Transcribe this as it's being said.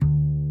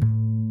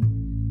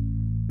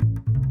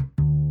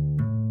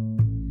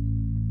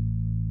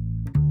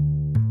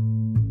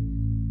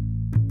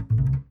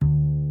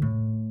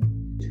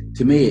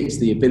to me, it's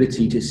the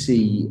ability to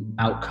see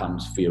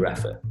outcomes for your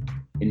effort.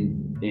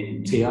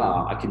 In TR,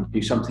 I can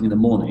do something in the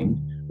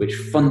morning which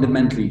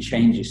fundamentally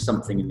changes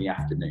something in the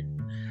afternoon.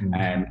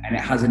 And it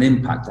has an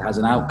impact, it has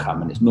an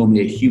outcome, and it's normally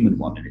a human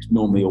one, and it's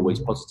normally always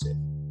positive.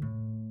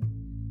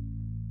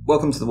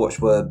 Welcome to the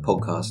Watchword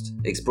podcast,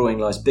 exploring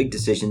life's big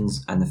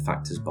decisions and the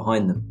factors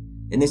behind them.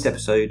 In this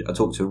episode, I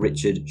talk to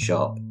Richard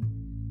Sharp.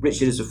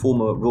 Richard is a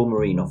former Royal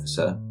Marine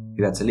officer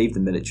who had to leave the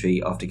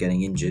military after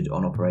getting injured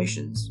on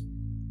operations.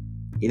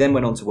 He then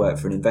went on to work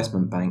for an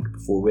investment bank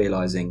before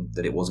realising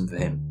that it wasn't for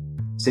him.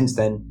 Since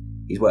then,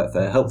 he's worked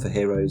for Help for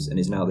Heroes and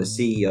is now the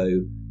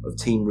CEO of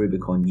Team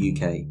Rubicon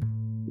UK,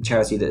 the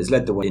charity that has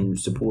led the way in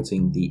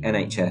supporting the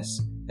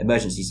NHS,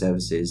 emergency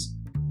services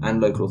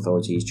and local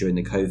authorities during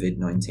the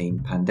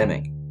COVID-19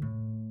 pandemic.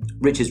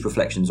 Richard's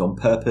reflections on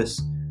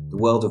purpose, the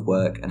world of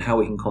work and how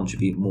we can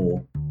contribute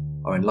more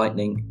are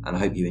enlightening, and I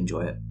hope you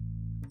enjoy it.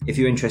 If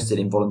you're interested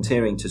in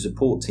volunteering to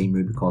support Team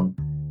Rubicon,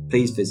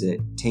 please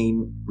visit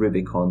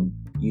teamrubiconuk.org.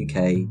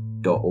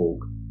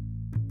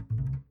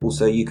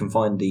 Also, you can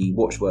find the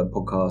Watchword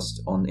podcast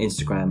on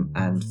Instagram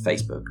and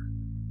Facebook.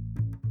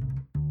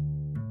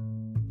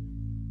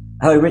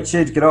 Hello,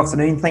 Richard. Good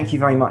afternoon. Thank you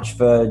very much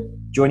for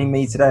joining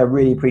me today. I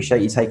really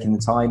appreciate you taking the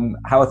time.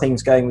 How are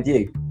things going with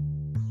you?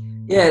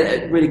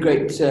 Yeah, really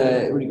great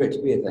to be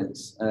here.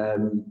 Thanks.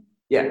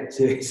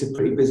 It's a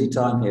pretty busy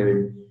time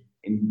here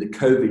in the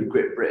COVID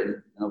grip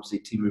Britain, and obviously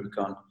Team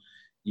Rubicon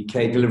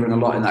UK delivering a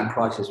lot in that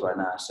crisis right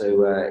now.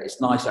 So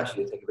it's nice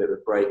actually to take a bit of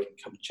a break and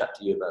come and chat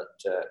to you about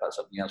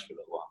something else for a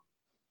little while.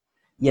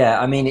 Yeah,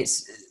 I mean,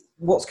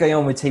 what's going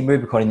on with Team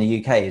Rubicon in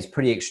the UK is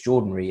pretty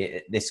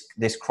extraordinary.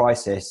 This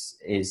crisis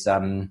is,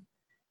 in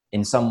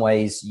some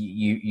ways,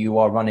 you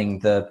are running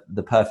the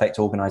perfect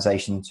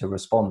organisation to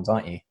respond,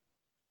 aren't you?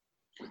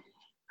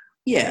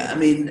 Yeah, I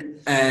mean,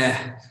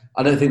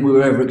 I don't think we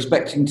were ever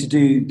expecting to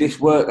do this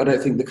work. I don't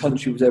think the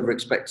country was ever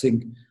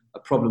expecting a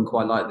problem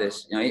quite like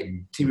this. You know,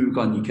 Team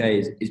Rubicon UK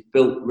is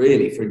built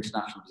really for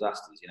international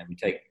disasters. You know, we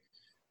take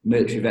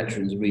military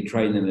veterans and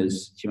retrain them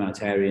as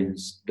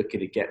humanitarians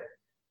looking to get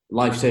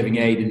life-saving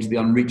aid into the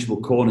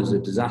unreachable corners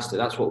of disaster.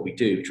 That's what we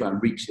do, try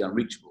and reach the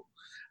unreachable.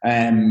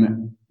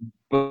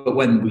 But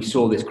when we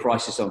saw this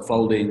crisis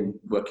unfolding,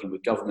 working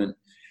with government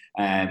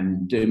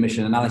and doing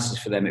mission analysis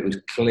for them, it was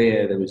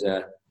clear there was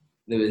a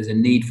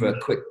need for a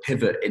quick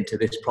pivot into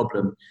this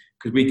problem,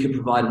 because we could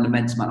provide an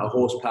immense amount of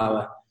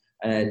horsepower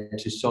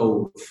to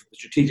solve the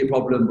strategic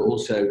problem, but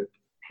also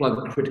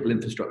plug critical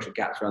infrastructure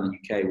gaps around the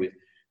UK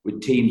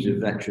with teams of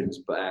veterans,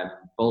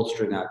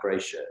 bolstering our grey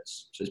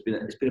shirts. So it's been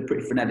a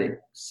pretty frenetic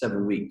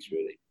 7 weeks,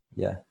 really.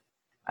 Yeah,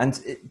 and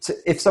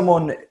if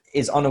someone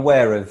is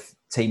unaware of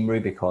Team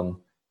Rubicon,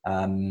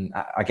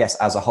 I guess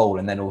as a whole,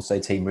 and then also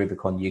Team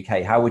Rubicon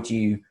UK, how would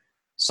you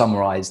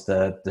summarise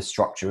the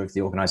structure of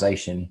the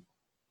organisation?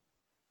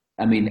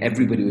 I mean,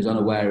 everybody was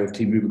unaware of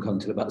Team Rubicon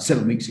until about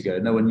 7 weeks ago.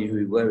 No one knew who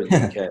we were in the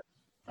UK.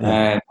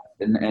 And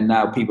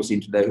now people seem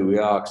to know who we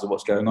are because of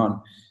what's going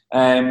on.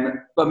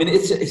 But I mean,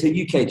 it's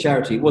a UK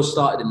charity. It was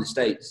started in the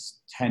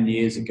States 10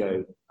 years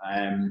ago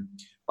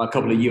by a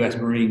couple of US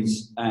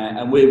Marines,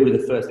 and we're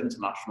the first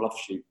international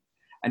offshoot.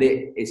 And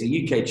it's a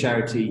UK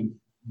charity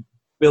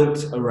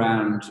built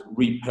around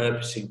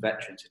repurposing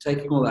veterans. So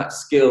taking all that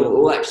skill,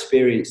 all that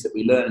experience that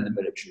we learn in the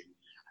military,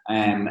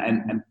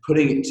 and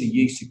putting it to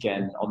use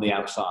again on the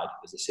outside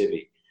as a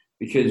civvy.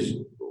 Because,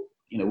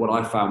 you know, what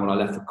I found when I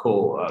left the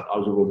Corps, I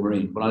was a Royal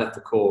Marine. When I left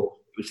the Corps,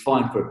 it was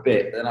fine for a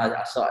bit. Then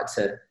I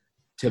started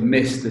to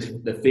miss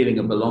the feeling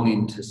of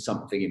belonging to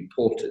something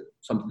important,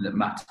 something that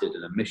mattered,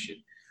 and a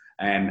mission.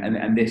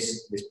 And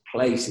this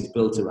place is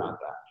built around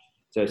that.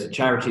 So it's a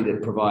charity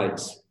that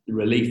provides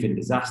relief in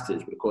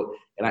disasters, but of course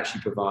it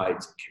actually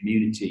provides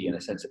community and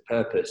a sense of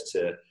purpose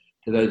to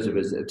those of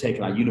us that have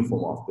taken our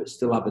uniform off, but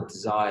still have a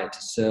desire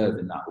to serve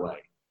in that way.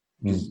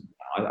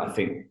 I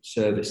think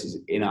service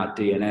is in our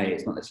DNA.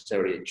 It's not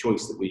necessarily a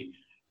choice that we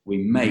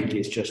make.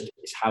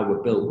 It's how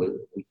we're built.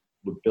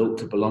 We're built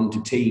to belong to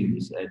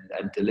teams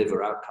and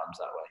deliver outcomes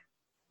that way.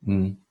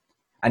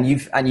 And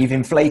you've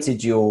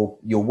inflated your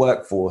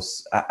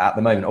workforce at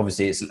the moment.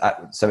 Obviously,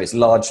 it's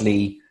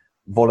largely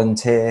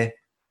volunteer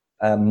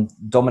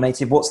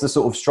dominated. What's the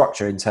sort of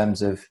structure in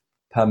terms of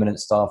permanent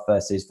staff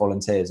versus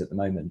volunteers at the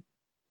moment?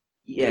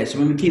 Yeah, so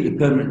when we keep the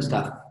permanent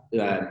staff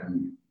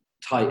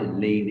tight and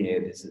lean here,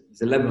 there's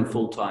 11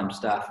 full-time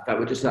staff. In fact,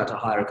 we're just about to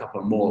hire a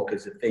couple more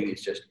because the thing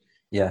is just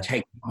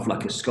taking off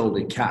like a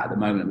scolded cat at the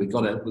moment. We've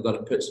got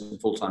to put some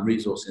full-time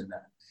resource in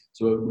there.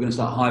 So we're going to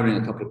start hiring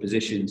a couple of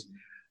positions.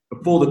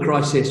 Before the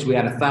crisis, we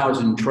had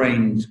 1,000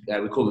 trained,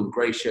 we call them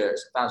grey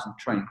shirts, 1,000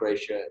 trained grey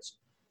shirts,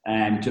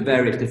 to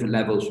various different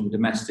levels, from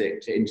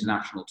domestic to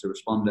international to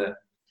responder.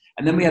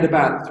 And then we had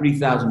about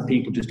 3,000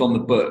 people just on the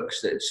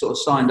books that sort of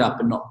signed up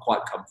and not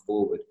quite come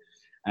forward.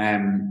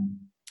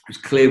 It was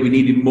clear we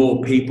needed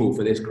more people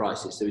for this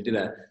crisis. So we did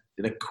a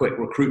quick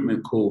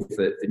recruitment call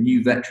for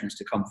new veterans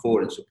to come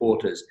forward and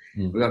support us.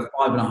 We've got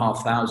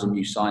 5,500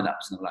 new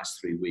sign-ups in the last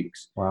 3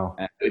 weeks. Wow.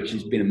 Which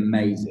has been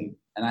amazing.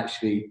 And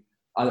actually,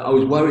 I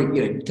was worried,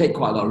 you take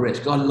quite a lot of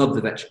risk. I love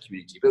the veteran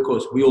community, but of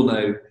course we all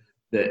know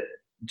that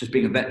just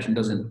being a veteran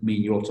doesn't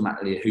mean you're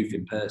automatically a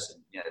hoofing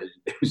person.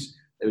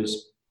 There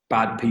was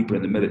bad people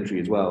in the military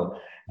as well.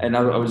 And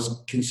I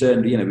was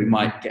concerned, we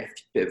might get a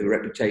bit of a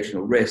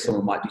reputational risk.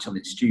 Someone might do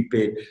something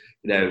stupid.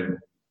 There's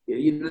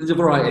a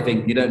variety of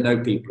things. You don't know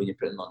people and you're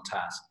putting them on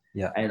task.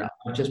 Yeah. And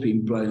I've just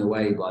been blown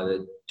away by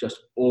the just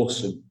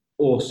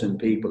awesome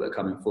people that are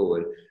coming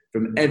forward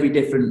from every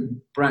different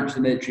branch of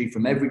the military,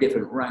 from every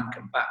different rank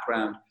and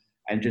background,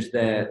 and just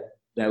their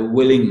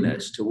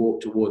willingness to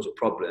walk towards a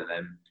problem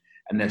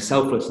and their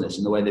selflessness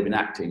and the way they've been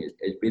acting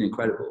has been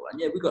incredible.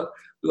 And we've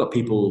got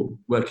people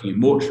working in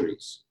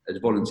mortuaries as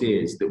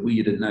volunteers that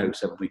we didn't know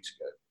 7 weeks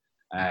ago.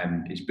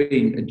 It's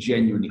been a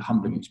genuinely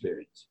humbling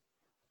experience.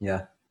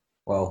 Yeah.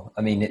 Well,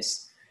 I mean,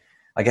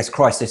 I guess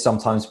crisis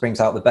sometimes brings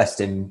out the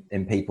best in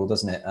people,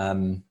 doesn't it?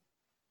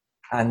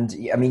 And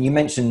I mean, you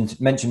mentioned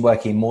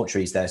working in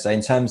mortuaries there. So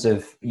in terms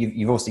of,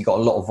 you've obviously got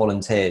a lot of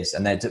volunteers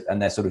and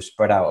they're sort of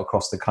spread out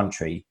across the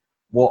country.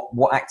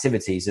 What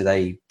activities are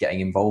they getting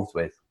involved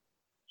with?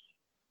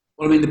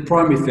 Well, I mean, the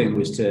primary thing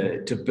was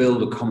to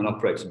build a common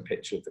operating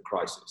picture of the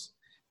crisis.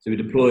 So we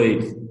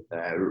deployed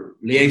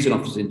liaison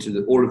officers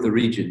into all of the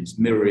regions,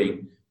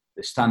 mirroring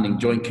the Standing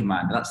Joint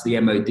Command. That's the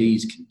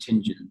MOD's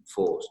contingent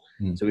force.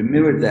 So we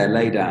mirrored their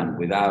laydown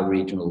with our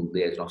regional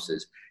liaison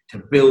officers to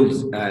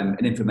build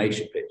an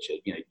information picture,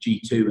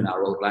 G2 in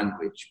our old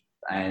language,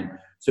 and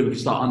so we could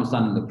start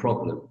understanding the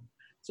problem.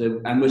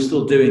 So, and we're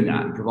still doing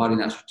that and providing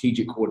that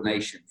strategic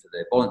coordination for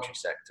the voluntary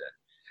sector.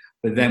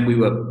 But then we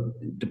were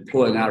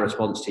deploying our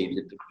response teams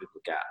into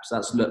critical gaps.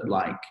 That's looked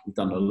like we've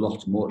done a lot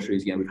of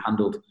mortuaries. We've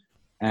handled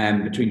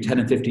between 10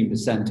 and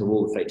 15% of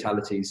all the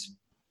fatalities.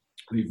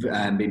 We've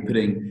been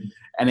putting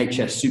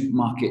NHS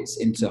supermarkets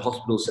into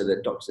hospitals so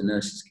that doctors and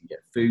nurses can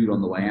get food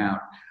on the way out.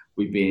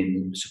 We've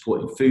been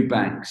supporting food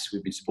banks.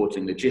 We've been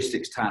supporting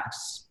logistics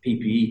tasks,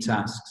 PPE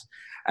tasks,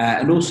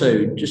 and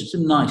also just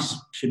some nice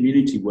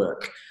community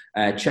work,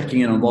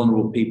 checking in on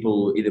vulnerable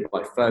people either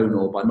by phone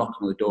or by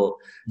knocking on the door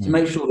to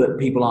make sure that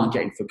people aren't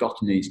getting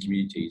forgotten in these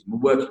communities.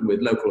 We're working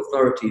with local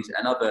authorities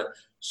and other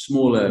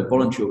smaller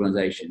voluntary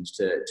organisations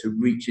to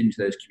reach into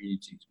those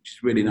communities, which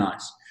is really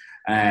nice.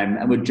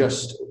 And we're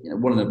just,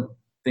 one of the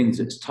things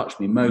that's touched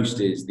me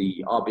most is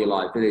the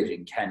RBLI village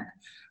in Kent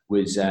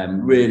was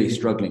really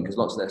struggling because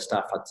lots of their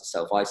staff had to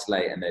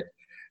self-isolate and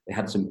they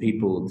had some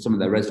of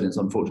their residents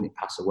unfortunately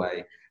pass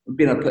away. We've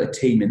been able to put a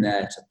team in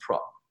there to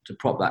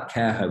prop that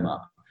care home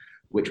up,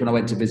 which when I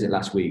went to visit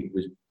last week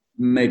was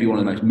maybe one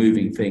of the most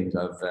moving things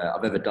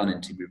I've ever done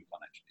in Team Rubicon,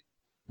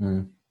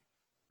 actually.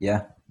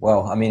 Yeah,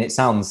 well, I mean, it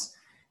sounds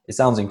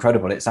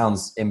incredible. It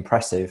sounds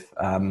impressive,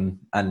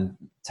 and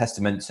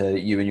testament to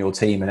you and your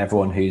team and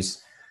everyone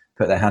who's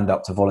put their hand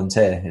up to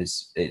volunteer.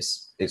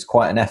 It's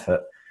quite an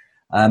effort.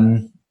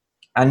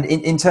 And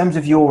in terms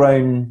of your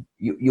own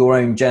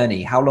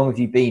journey, how long have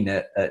you been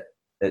at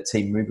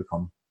Team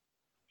Rubicon?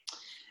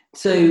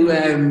 So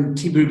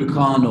Team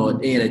Rubicon, or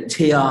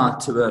TR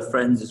to her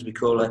friends as we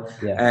call her.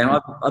 Yeah.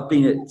 I've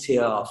been at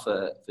TR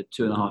for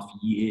 2.5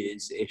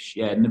 years ish.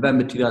 Yeah, in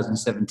November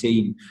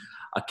 2017,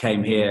 I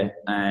came here,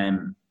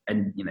 and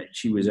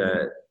she was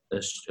a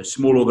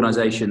small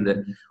organisation that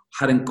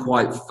hadn't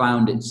quite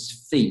found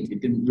its feet. It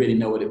didn't really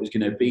know what it was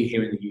going to be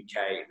here in the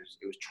UK.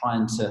 It was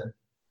trying to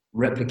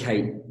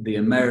replicate the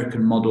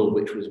American model,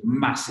 which was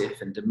massive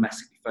and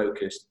domestically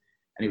focused,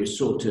 and it was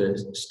sort of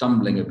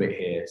stumbling a bit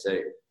here. So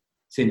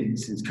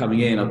since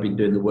coming in, I've been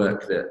doing the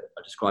work that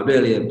I described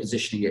earlier,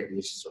 positioning it as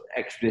this sort of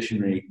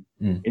expeditionary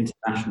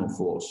international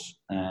force.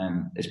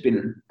 It's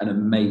been an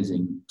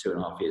amazing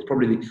 2.5 years,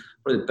 probably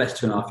the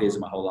best 2.5 years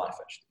of my whole life,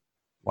 actually.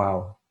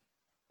 Wow,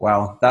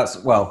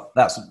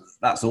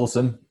 that's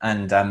awesome.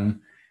 And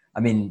I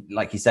mean,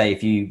 like you say,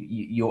 if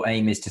your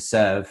aim is to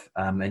serve,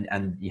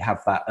 and you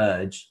have that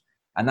urge,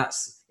 and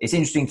it's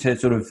interesting to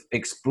sort of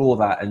explore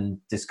that and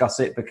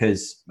discuss it,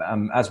 because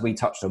as we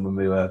touched on when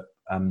we were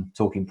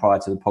talking prior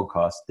to the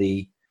podcast,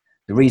 the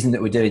reason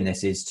that we're doing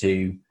this is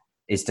to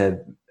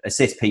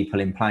assist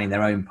people in planning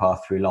their own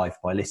path through life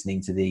by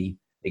listening to the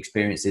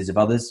experiences of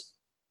others.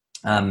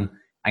 And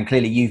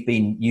clearly you've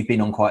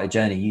been on quite a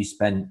journey. You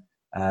spent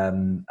I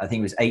think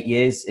it was 8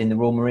 years in the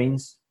Royal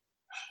Marines.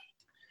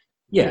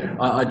 Yeah,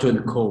 I joined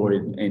the Corps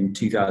in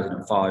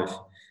 2005,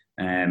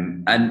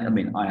 and I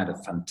mean, I had a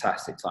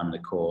fantastic time in the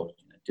Corps.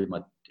 Did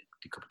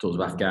a couple of tours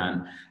of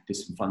Afghan, did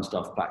some fun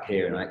stuff back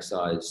here in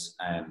exercise,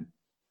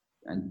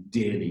 and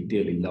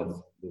dearly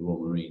love the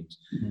Royal Marines,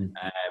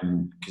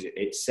 because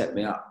it set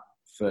me up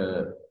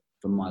for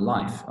my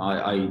life.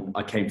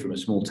 I came from a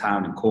small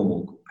town in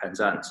Cornwall called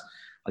Penzance.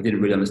 I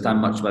didn't really understand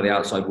much about the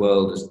outside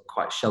world. It's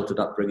quite a sheltered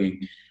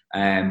upbringing,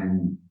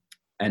 and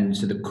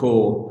so the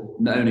Corps,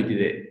 not only did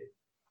it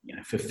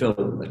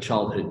fulfill a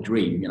childhood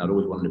dream, I'd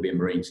always wanted to be a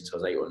Marine since I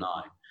was 8 or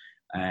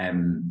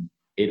 9.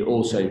 It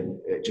also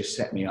just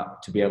set me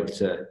up to be able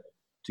to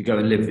go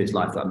and live this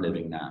life that I'm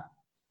living now.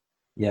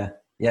 Yeah,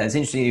 it's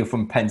interesting you're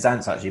from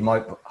Penzance, actually.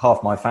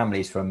 Half my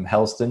family's from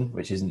Helston,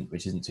 which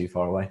isn't too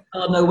far away.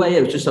 Oh, no way,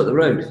 it was just up the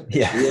road.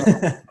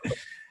 Yeah.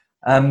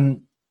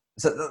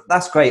 So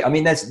that's great. I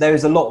mean,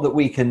 there's a lot that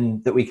we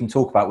can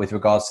talk about with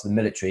regards to the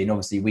military, and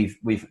obviously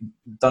we've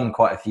done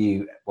quite a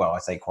few. Well, I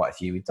say quite a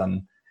few. We've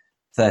done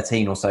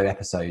 13 or so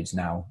episodes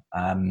now,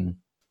 and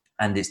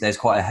there's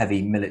quite a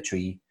heavy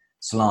military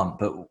slant.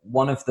 But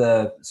one of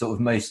the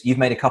sort of you've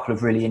made a couple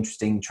of really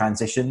interesting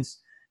transitions,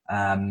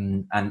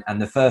 and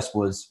the first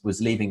was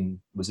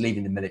leaving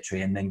the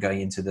military and then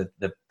going into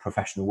the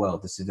professional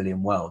world, the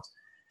civilian world.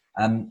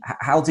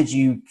 How did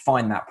you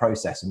find that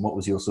process, and what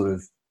was your sort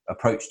of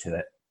approach to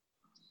it?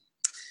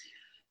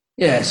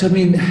 Yeah, so I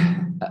mean,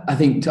 I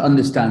think to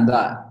understand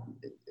that,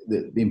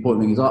 the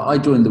important thing is I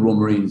joined the Royal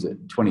Marines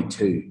at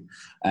 22,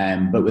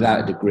 but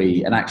without a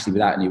degree and actually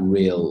without any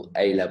real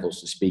A levels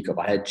to speak of.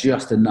 I had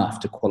just enough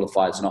to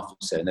qualify as an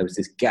officer, and there was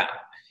this gap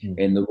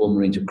in the Royal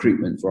Marines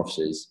recruitment for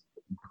officers,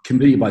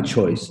 completely by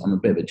choice. I'm a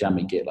bit of a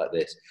jammy git like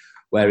this,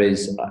 where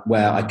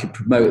I could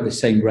promote at the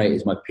same rate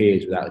as my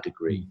peers without a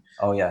degree.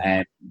 Oh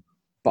yeah.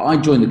 But I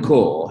joined the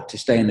Corps to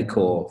stay in the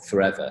Corps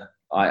forever.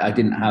 I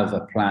didn't have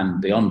a plan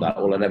beyond that.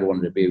 All I'd ever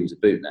wanted to be was a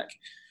bootneck.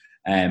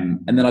 And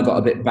then I got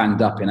a bit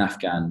banged up in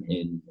Afghan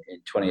in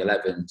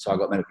 2011, so I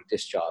got medically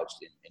discharged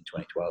in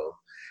 2012.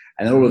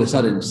 And then all of a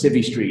sudden,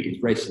 Civvy Street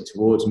is racing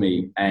towards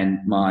me,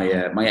 and my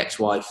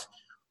ex-wife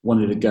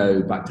wanted to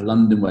go back to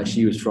London, where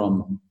she was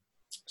from.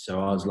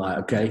 So I was like,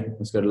 okay,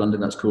 let's go to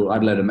London. That's cool. I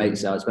had a load of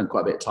mates there. I spent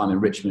quite a bit of time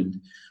in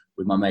Richmond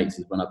with my mates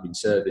when I've been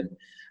serving.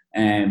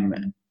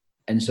 And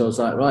so I was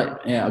like, right,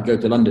 yeah, I'll go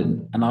to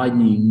London. And I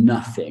knew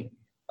nothing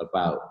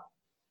about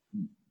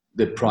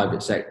the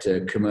private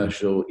sector,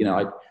 commercial. You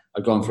know,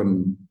 I'd gone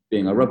from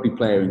being a rugby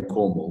player in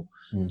Cornwall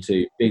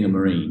to being a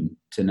Marine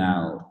to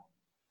now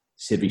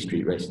Civvy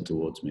Street racing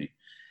towards me.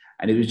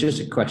 And it was just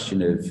a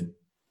question of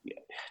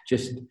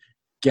just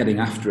getting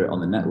after it on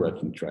the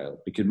networking trail,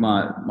 because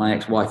my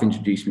ex-wife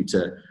introduced me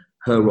to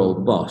her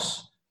old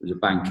boss, who was a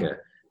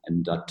banker,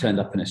 and I turned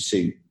up in a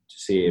suit to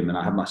see him, and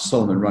I had my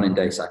Solomon running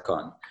day sack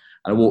on.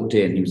 And I walked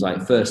in, he was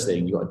like, first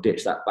thing, you got to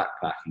ditch that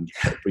backpack and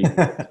get a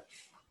breathing.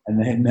 And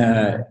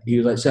then he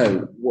was like,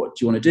 so what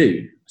do you want to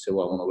do? I said,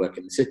 well, I want to work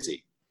in the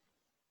city.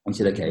 And he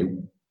said, okay,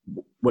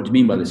 what do you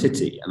mean by the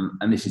city?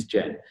 And this is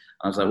Jen. And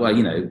I was like, well,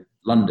 you know,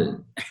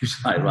 London. He was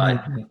like, right,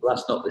 well,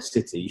 that's not the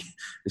city.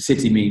 The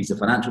city means the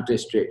financial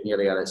district,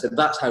 yada, yada. So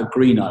that's how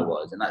green I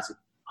was. And that's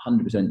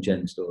 100%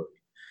 Jen's story.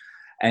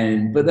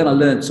 But then I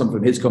learned something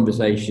from his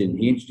conversation.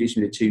 He introduced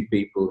me to two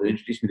people, who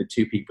introduced me to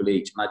two people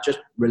each. And I just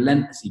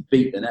relentlessly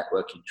beat the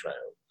networking trail,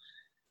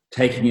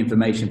 taking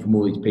information from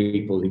all these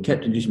people. He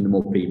kept introducing me to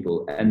more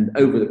people. And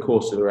over the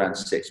course of around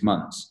 6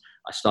 months,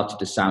 I started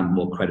to sound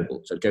more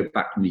credible. So I'd go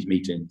back from these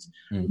meetings,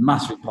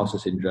 massive imposter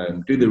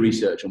syndrome, do the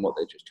research on what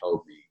they just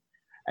told me.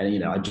 And, you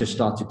know, I just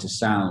started to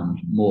sound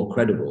more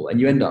credible.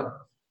 And you end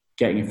up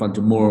getting in front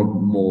of more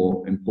and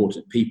more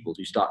important people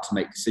who start to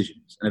make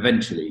decisions. And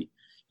eventually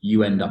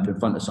you end up in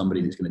front of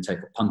somebody that's going to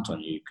take a punt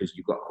on you because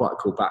you've got quite a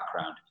cool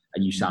background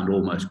and you sound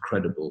almost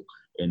credible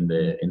in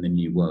the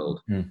new world.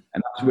 And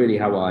that's really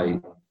how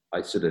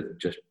I sort of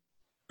just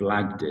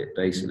blagged it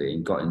basically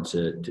and got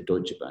into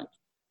Deutsche Bank.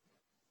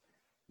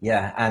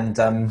 Yeah, and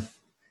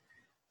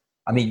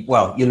I mean,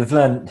 well, you'll have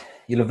learned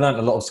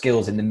a lot of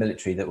skills in the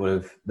military that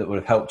would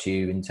have helped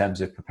you in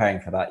terms of preparing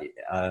for that.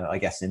 I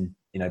guess in,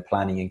 you know,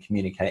 planning and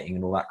communicating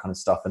and all that kind of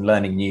stuff, and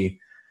learning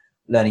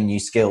new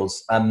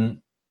skills.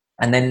 And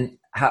then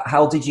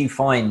how did you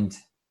find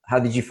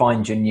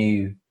your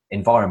new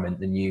environment,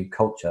 the new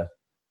culture?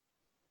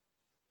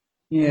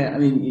 Yeah, I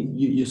mean,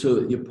 you saw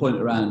your point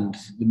around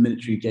the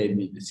military gave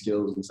me the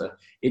skills and stuff.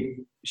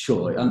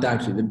 Sure,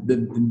 undoubtedly,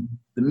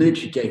 the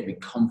military gave me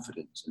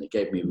confidence and it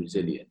gave me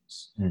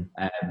resilience.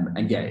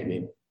 And yeah,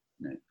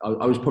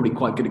 I was probably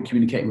quite good at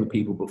communicating with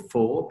people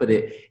before, but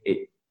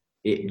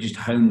it just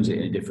hones it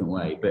in a different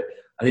way. But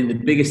I think the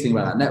biggest thing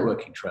about that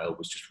networking trail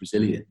was just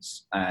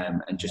resilience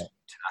and just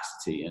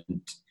tenacity.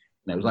 And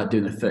it was like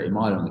doing a 30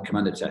 mile on the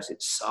commander test.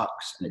 It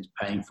sucks and it's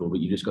painful, but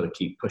you just got to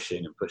keep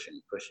pushing and pushing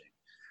and pushing.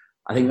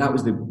 I think that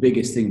was the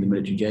biggest thing the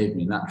military gave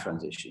me in that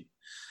transition.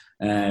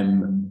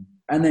 And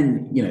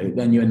then, you know,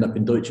 then you end up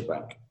in Deutsche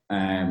Bank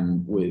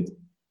with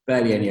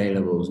barely any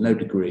A-levels, no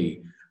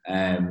degree,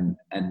 and,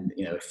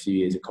 you know, a few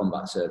years of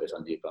combat service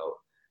under your belt.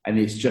 And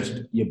it's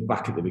just, you're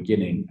back at the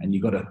beginning and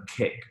you've got to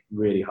kick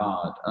really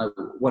hard.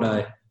 What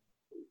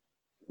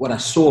I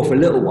saw for a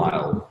little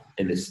while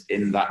in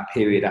that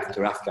period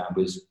after Afghan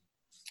was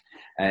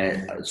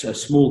a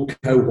small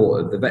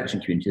cohort of the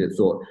veteran community that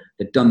thought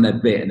they'd done their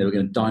bit and they were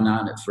going to dine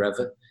out on it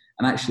forever.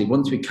 And actually,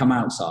 once we come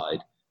outside,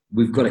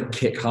 we've got to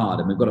kick hard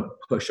and we've got to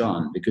push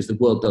on because the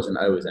world doesn't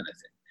owe us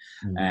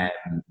anything.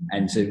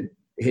 And so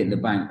hitting the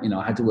bank, you know,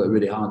 I had to work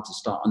really hard to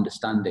start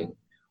understanding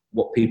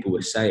what people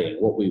were saying,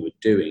 what we were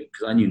doing,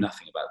 because I knew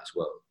nothing about this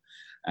world.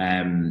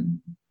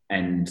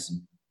 And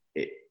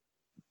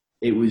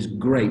it was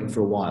great for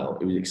a while.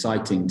 It was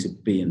exciting to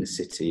be in the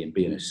city and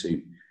be in a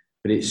suit.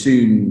 But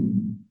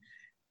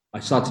I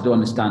started to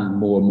understand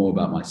more and more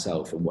about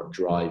myself and what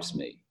drives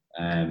me.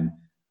 I'm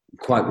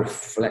quite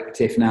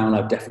reflective now, and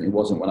I definitely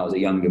wasn't when I was a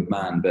younger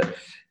man. But,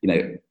 you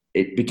know,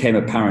 it became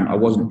apparent I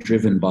wasn't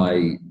driven by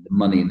the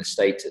money and the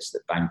status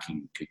that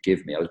banking could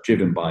give me. I was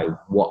driven by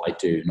what I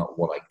do, not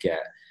what I get.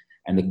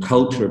 And the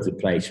culture of the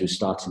place was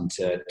starting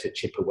to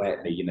chip away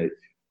at me. You know,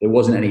 there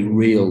wasn't any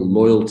real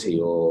loyalty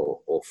or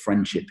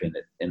friendship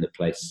in the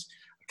place.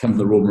 I come from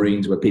the Royal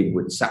Marines, where people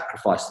would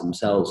sacrifice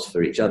themselves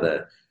for each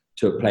other,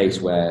 to a place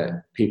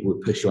where people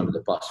would push you under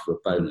the bus for a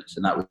bonus,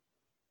 and that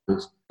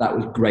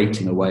was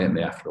grating away at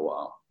me after a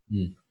while.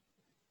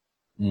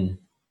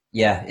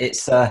 Yeah,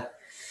 it's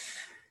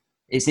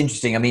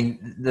interesting. I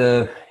mean,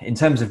 in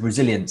terms of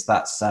resilience,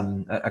 that's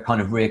a kind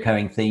of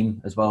reoccurring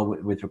theme as well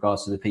with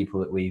regards to the people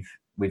that we've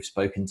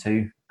spoken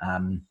to.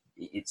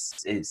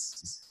 It's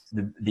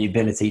the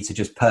ability to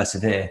just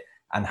persevere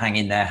and hang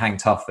in there, hang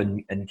tough,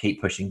 and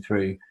keep pushing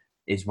through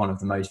is one of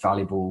the most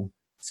valuable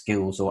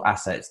skills or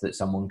assets that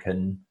someone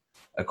can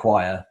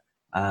acquire.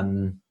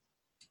 And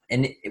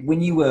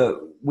when you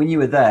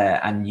were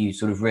there and you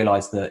sort of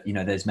realised that, you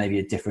know, there's maybe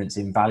a difference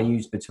in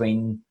values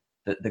between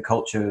the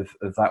culture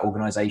of that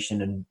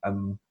organisation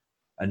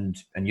and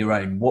your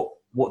own,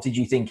 what did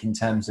you think in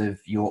terms of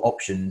your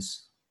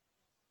options?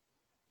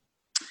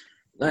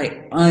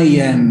 Like I've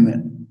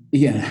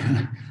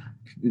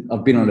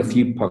been on a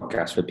few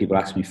podcasts where people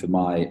ask me for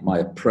my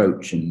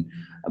approach and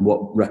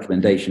what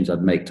recommendations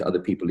I'd make to other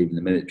people leaving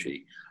the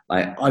military.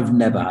 Like, I've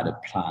never had a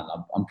plan.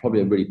 I'm probably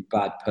a really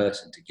bad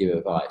person to give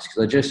advice,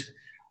 because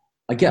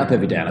I get up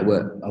every day and I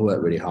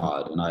work really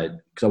hard, and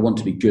because I want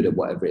to be good at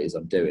whatever it is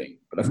I'm doing.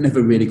 But I've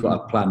never really got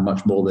a plan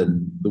much more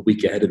than the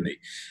week ahead of me.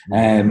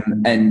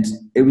 And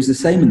it was the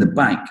same in the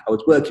bank. I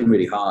was working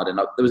really hard, and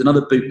there was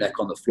another bootneck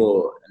on the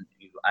floor, and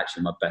he was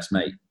actually my best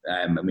mate.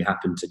 And we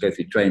happened to go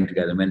through training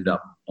together and we ended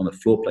up on the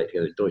floor plate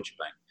together at Deutsche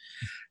Bank.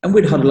 And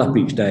we'd huddle up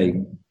each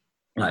day,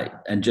 like,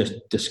 and just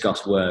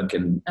discuss work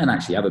and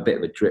actually have a bit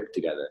of a drip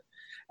together.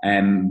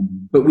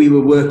 But we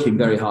were working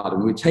very hard,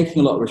 and we were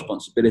taking a lot of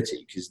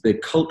responsibility, because the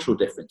cultural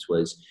difference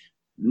was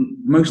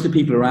most of the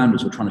people around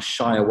us were trying to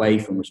shy away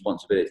from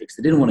responsibility because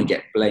they didn't want to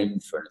get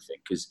blamed for anything,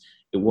 because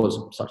it was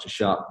such a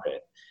sharp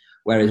pit.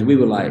 Whereas we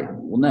were like,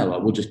 well, no,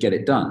 we'll just get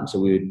it done. So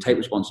we would take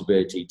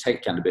responsibility, take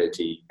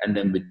accountability, and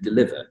then we'd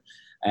deliver.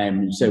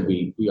 So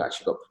we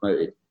actually got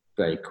promoted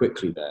very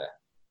quickly there.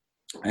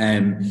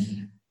 And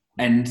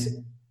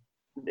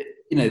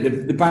you know,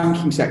 the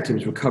banking sector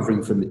was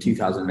recovering from the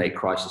 2008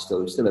 crisis. There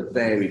was still a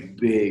very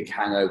big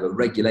hangover.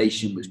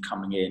 Regulation was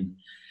coming in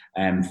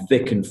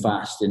thick and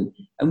fast. And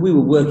we were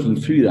working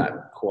through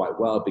that quite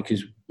well,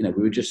 because, you know,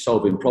 we were just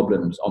solving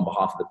problems on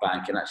behalf of the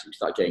bank and actually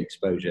started getting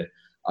exposure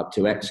up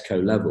to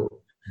exco level.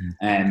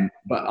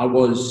 But I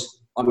was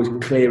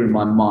clear in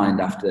my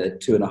mind after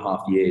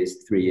 2.5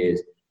 years, 3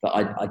 years, that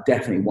I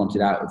definitely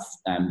wanted out of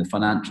the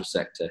financial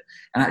sector.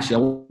 And actually, I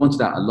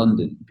wanted out of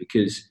London,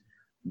 because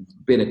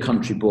being a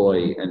country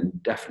boy and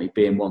definitely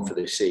being one for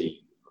the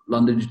sea,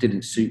 London just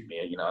didn't suit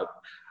me. You know,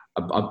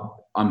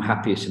 I'm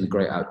happiest in the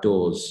great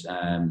outdoors,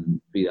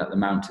 be that the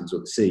mountains or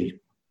the sea.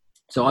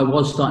 So I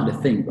was starting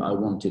to think that I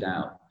wanted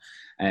out.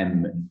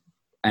 And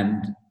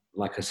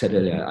like I said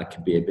earlier, I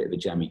could be a bit of a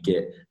jammy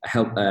git. A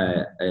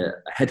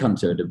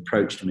headhunter had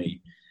approached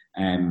me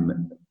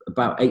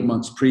about 8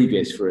 months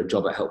previous for a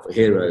job at Help for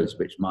Heroes,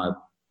 which my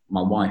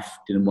wife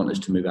didn't want us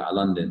to move out of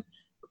London.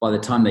 By the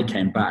time they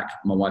came back,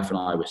 my wife and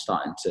I were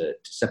starting to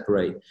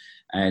separate,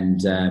 and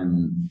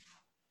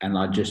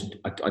I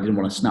didn't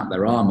want to snap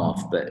their arm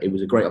off, but it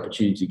was a great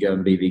opportunity to go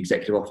and be the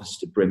executive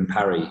officer to Bryn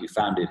Parry, who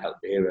founded Help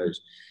for Heroes,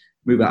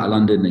 move out of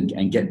London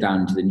and get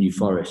down to the New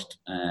Forest.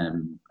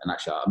 And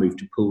actually, I moved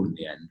to Poole in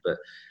the end,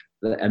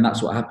 and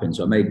that's what happened.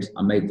 So I made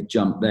the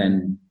jump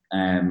then.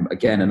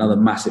 Again, another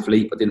massive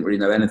leap. I didn't really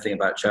know anything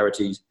about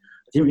charities.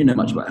 I didn't really know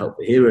much about Help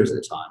for Heroes at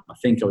the time. I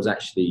think I was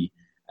actually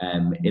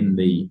in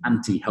the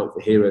anti-Help for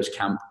Heroes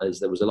camp,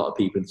 as there was a lot of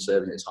people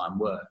serving at the time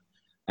were.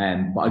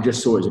 But I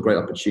just saw it as a great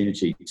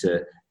opportunity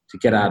to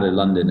get out of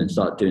London and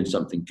start doing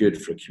something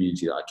good for a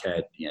community that I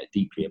cared, you know,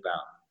 deeply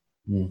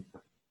about.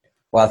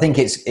 Well, I think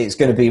it's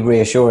going to be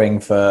reassuring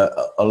for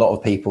a lot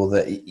of people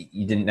that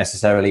you didn't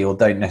necessarily or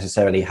don't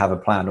necessarily have a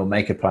plan or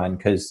make a plan,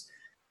 because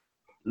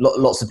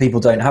lots of people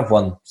don't have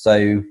one.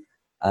 So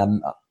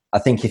I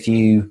think if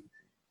you,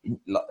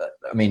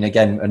 I mean,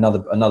 again,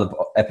 another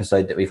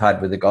episode that we've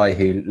had with a guy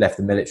who left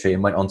the military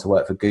and went on to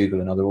work for Google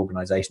and other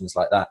organizations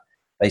like that,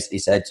 basically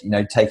said, you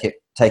know, take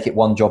it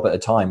one job at a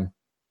time,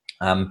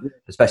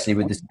 especially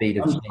with the speed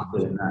of change.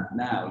 Doing that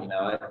now, you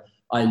know,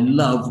 I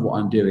love what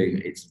I'm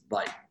doing. It's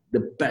like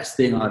the best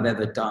thing I've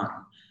ever done.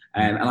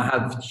 And I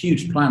have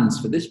huge plans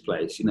for this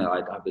place. You know, I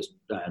have this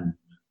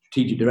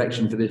strategic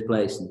direction for this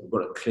place, and we've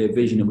got a clear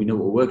vision and we know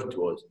what we're working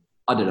towards.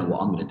 I don't know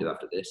what I'm going to do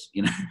after this.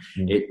 You know,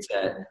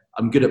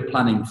 I'm good at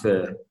planning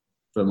for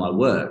my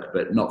work,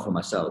 but not for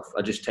myself.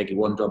 I just take it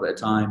one job at a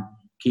time,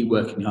 keep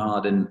working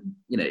hard. And,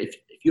 you know, if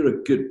you're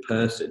a good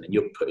person and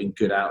you're putting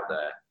good out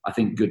there, I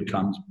think good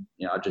comes.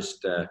 You know, I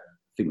just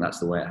think that's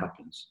the way it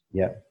happens.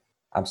 Yeah,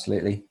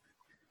 absolutely.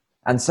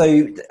 And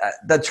so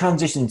the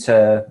transition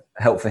to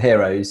Help for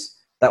Heroes,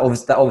 that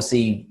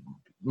obviously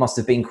must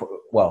have been,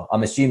 well,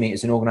 I'm assuming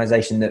it's an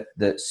organisation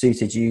that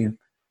suited you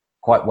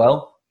quite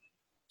well.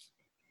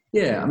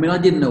 Yeah, I mean, I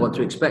didn't know what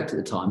to expect at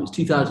the time. It's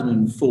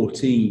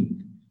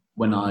 2014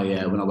 when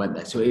I went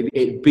there, so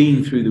it'd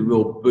been through the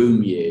real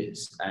boom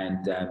years,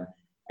 and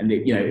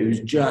it was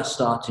just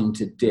starting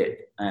to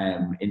dip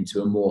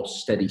into a more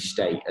steady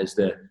state as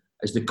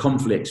the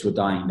conflicts were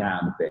dying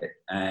down a bit.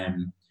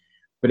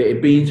 But it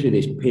had been through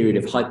this period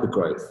of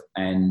hypergrowth,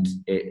 and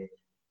it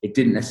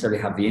didn't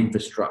necessarily have the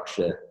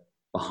infrastructure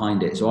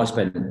behind it. So I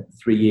spent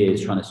 3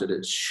 years trying to sort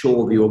of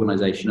shore the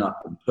organisation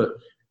up and put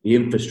the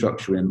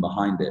infrastructure in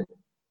behind it,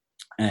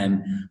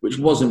 which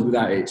wasn't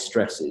without its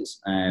stresses.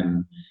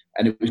 And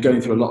it was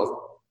going through a lot of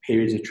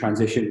periods of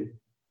transition.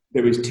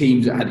 There was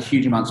teams that had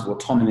huge amounts of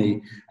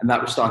autonomy, and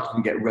that was starting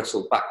to get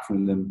wrestled back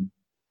from them.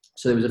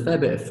 So there was a fair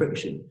bit of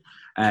friction.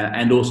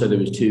 And also there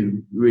was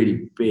two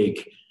really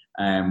big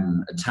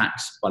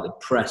attacks by the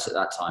press at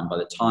that time, by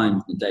the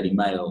Times and the Daily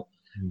Mail,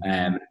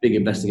 big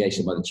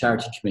investigation by the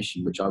Charity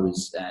Commission, which I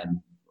was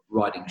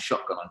riding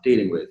shotgun on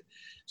dealing with.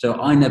 So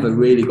I never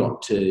really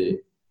got to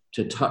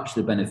touch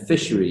the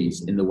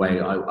beneficiaries in the way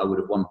I would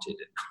have wanted.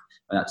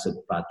 And that's a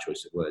bad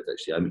choice of words,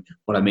 actually. I mean,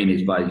 what I mean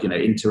is by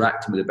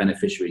interacting with the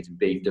beneficiaries and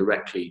being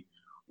directly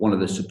one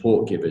of the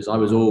support givers. I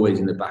was always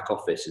in the back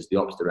office as the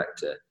ops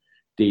director,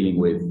 dealing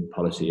with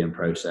policy and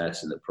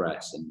process and the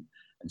press and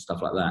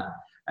stuff like that.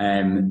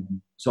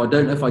 So I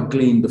don't know if I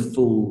gleaned the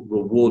full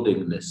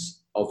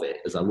rewardingness of it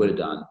as I would have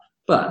done,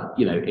 but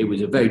it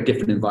was a very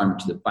different environment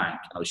to the bank.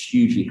 I was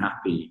hugely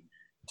happy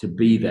to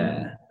be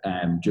there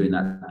during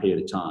that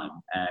period of time,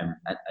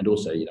 and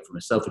also from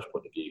a selfish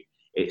point of view,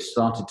 it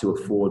started to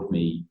afford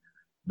me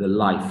the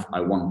life I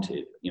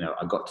wanted.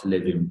 I got to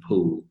live in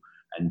Poole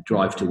and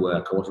drive to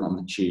work. I wasn't on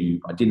the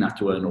tube. I didn't have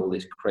to earn all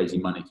this crazy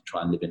money to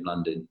try and live in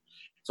London.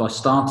 So I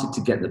started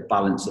to get the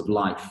balance of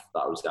life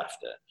that I was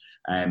after,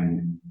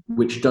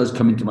 which does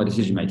come into my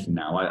decision making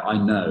now. I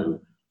know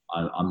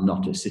I'm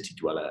not a city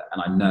dweller,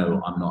 and I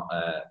know I'm not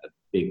a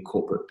big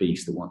corporate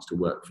beast that wants to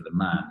work for the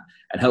man.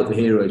 And Help for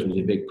Heroes was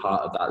a big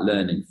part of that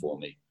learning for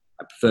me.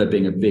 I prefer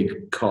being a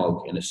big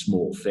cog in a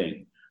small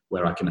thing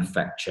where I can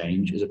affect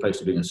change, as opposed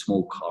to being a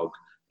small cog,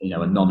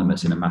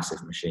 anonymous in a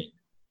massive machine.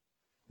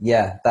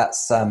 Yeah,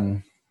 that's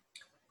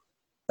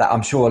that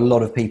I'm sure a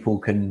lot of people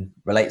can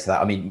relate to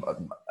that. I mean,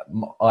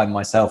 I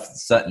myself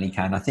certainly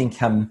can. I think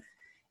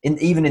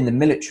even in the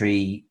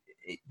military,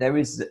 there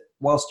is,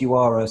 whilst you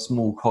are a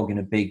small cog in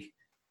a big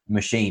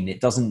machine, it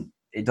doesn't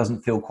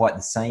feel quite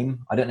the same.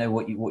 I don't know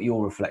what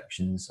your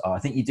reflections are. I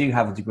think you do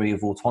have a degree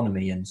of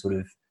autonomy and sort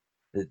of,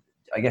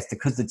 I guess,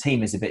 because the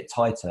team is a bit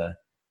tighter,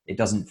 it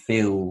doesn't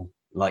feel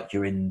like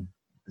you're in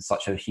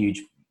such a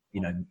huge,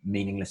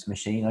 meaningless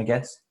machine, I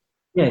guess.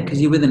 Yeah,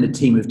 because you're within a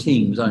team of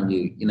teams, aren't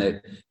you?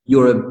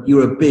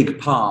 You're a big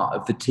part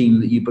of the team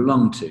that you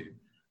belong to.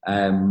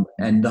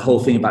 And the whole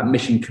thing about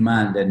mission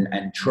command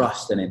and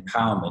trust and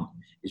empowerment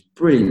is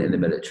brilliant in the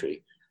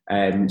military.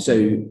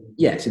 So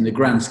yes, in the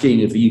grand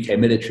scheme of the UK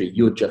military,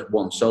 you're just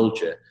one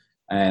soldier.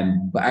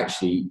 But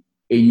actually,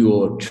 in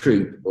your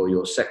troop or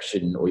your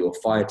section or your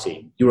fire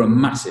team, you're a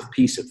massive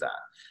piece of that,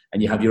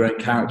 and you have your own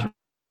character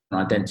and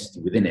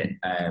identity within it.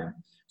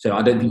 So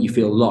I don't think you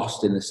feel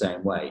lost in the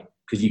same way,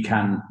 because you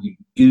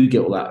do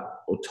get all that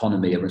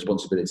autonomy and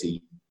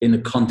responsibility in the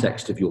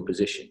context of your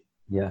position.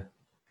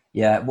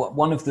 Yeah.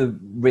 One of the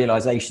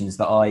realizations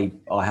that I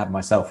had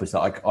myself was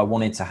that I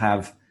wanted to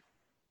have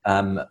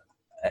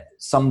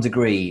some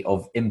degree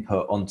of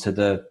input onto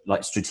the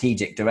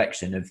strategic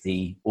direction of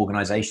the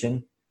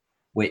organization,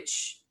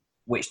 which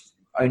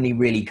only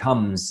really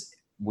comes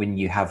when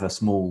you have a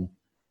small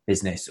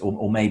business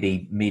or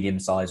maybe medium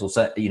size, or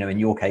in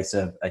your case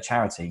a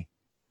charity.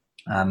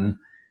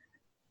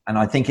 And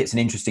I think it's an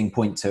interesting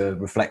point to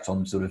reflect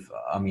on. Sort of,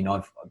 I mean,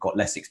 I've got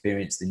less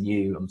experience than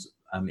you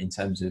in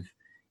terms of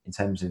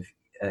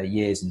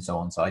years and so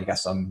on. So I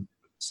guess I'm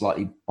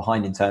slightly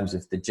behind in terms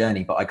of the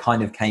journey, but I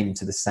kind of came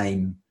to the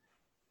same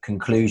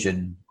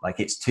conclusion. Like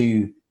it's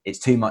too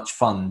much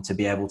fun to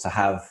be able to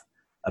have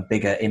a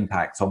bigger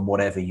impact on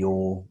whatever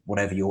your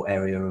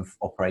area of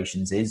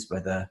operations is,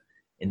 whether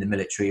in the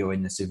military or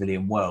in the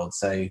civilian world.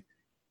 So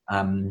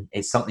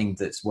it's something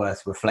that's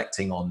worth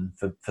reflecting on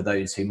for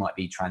those who might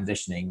be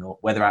transitioning, or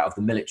whether out of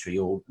the military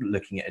or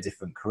looking at a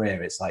different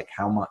career. It's like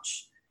how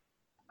much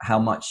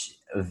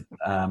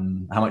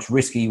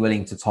risk are you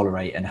willing to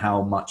tolerate, and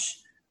how much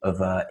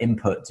of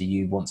input do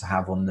you want to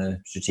have on the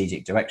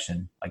strategic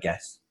direction, I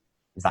guess.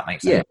 Does that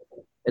make sense? Yeah.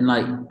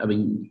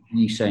 And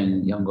you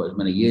saying you haven't got as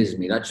many years as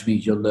me, that just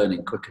means you're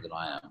learning quicker than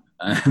I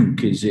am,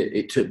 because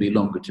it took me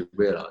longer to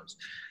realise.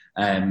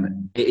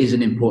 It is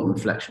an important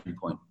reflection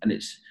point, and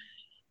it's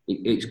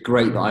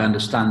great that I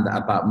understand that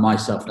about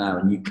myself now,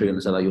 and you clearly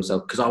understand that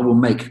yourself, because I will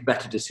make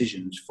better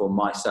decisions for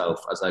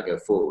myself as I go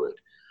forward.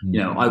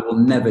 I will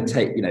never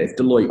take, if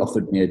Deloitte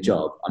offered me a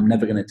job, I'm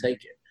never going to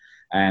take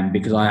it,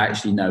 because I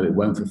actually know it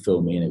won't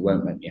fulfill me and it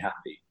won't make me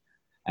happy.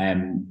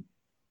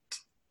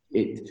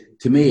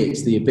 To me,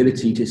 it's the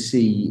ability to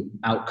see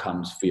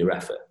outcomes for your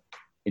effort.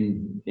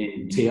 In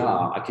TR,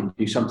 I can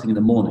do something in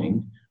the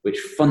morning which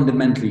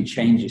fundamentally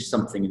changes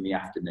something in the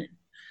afternoon.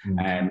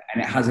 And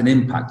it has an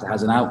impact, it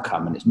has an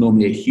outcome, and it's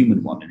normally a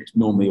human one, and it's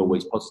normally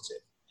always positive.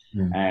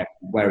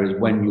 Whereas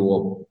when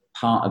you're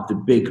part of the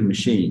big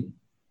machine,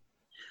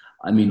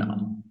 I mean,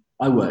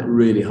 I worked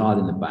really hard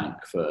in the bank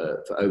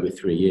for over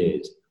 3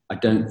 years. I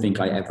don't think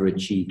I ever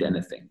achieved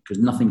anything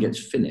because nothing gets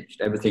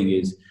finished. Everything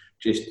is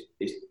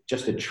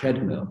just a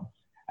treadmill.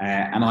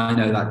 And I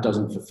know that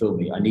doesn't fulfill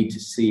me. I need to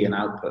see an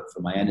output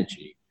for my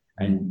energy.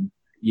 And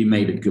you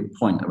made a good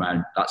point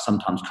around that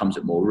sometimes comes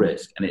at more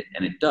risk. And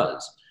it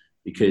does,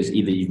 because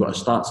either you've got to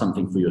start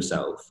something for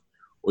yourself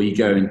or you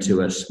go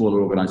into a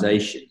smaller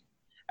organization.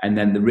 And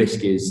then the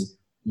risk is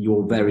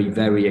you're very,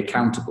 very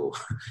accountable.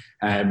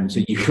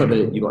 So you've got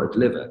to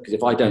deliver. Because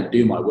if I don't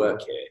do my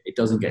work here, it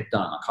doesn't get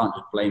done. I can't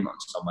just blame it on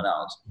someone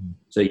else.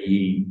 So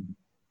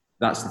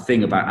that's the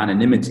thing about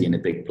anonymity in a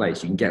big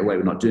place. You can get away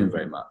with not doing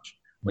very much.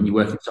 When you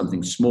work in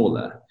something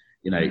smaller,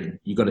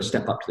 you've got to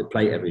step up to the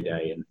plate every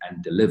day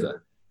and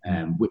deliver,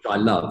 which I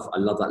love. I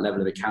love that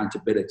level of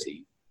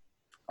accountability,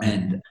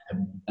 and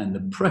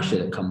the pressure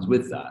that comes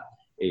with that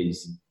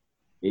is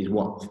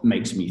what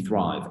makes me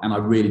thrive. And I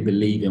really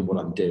believe in what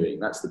I'm doing.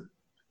 That's the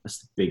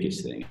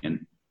biggest thing.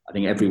 And I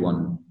think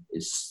everyone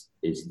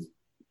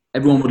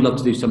would love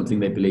to do something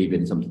they believe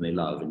in, something they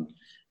love, and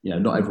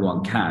not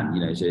everyone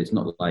can. So it's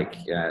not like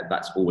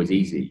that's always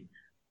easy.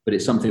 But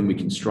it's something we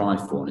can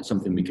strive for, and it's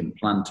something we can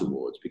plan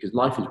towards, because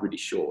life is really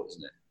short,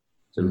 isn't it?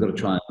 So we've got to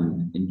try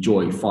and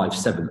enjoy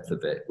 5/7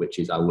 of it, which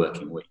is our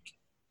working week.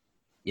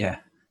 Yeah.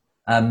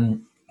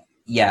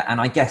 Yeah. And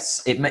I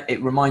guess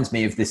it reminds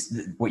me of this,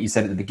 what you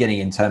said at the beginning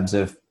in terms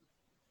of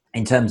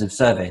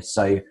service.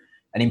 So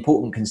an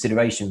important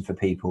consideration for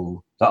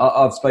people. So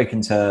I've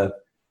spoken to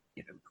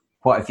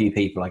quite a few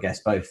people, I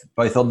guess,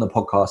 both on the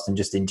podcast and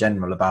just in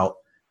general about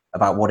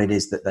what it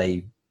is that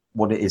they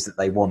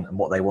want and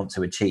what they want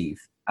to achieve.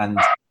 And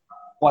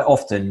quite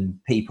often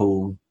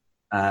people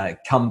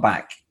come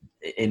back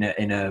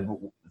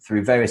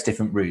through various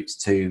different routes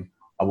to,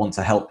 I want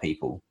to help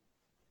people.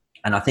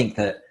 And I think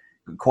that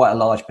quite a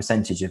large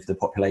percentage of the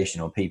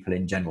population, or people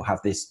in general,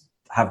 have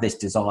this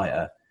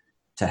desire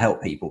to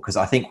help people, because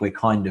I think we're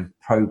kind of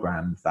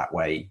programmed that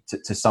way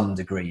to some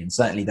degree. And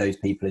certainly those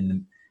people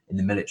in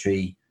the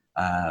military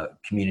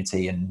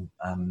community, and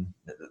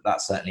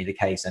that's certainly the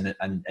case, and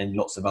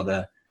lots of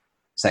other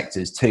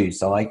sectors too.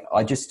 So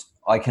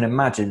I can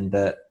imagine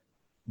that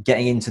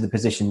getting into the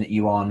position that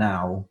you are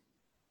now,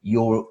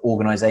 your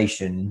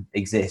organization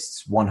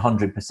exists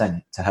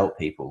 100% to help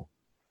people,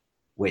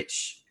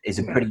 which is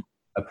a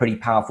pretty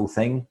powerful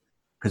thing,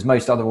 because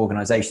most other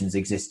organizations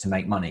exist to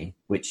make money,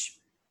 which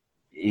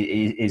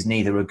is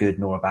neither a good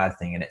nor a bad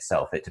thing in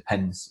itself. It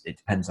depends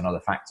on other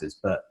factors,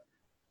 but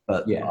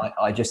yeah.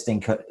 I just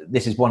think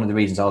this is one of the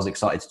reasons I was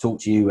excited to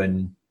talk to you,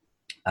 and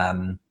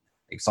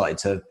excited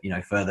to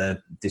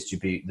further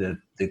distribute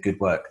the good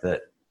work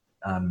that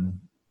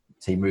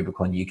Team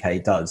Rubicon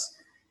UK does,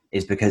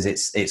 is because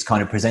it's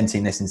kind of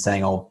presenting this and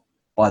saying, oh,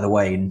 by the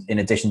way, in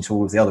addition to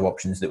all of the other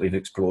options that we've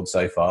explored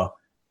so far,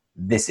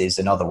 this is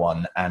another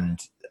one. And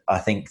I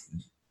think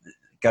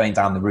going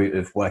down the route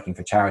of working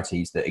for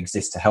charities that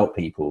exist to help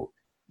people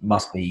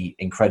must be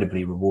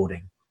incredibly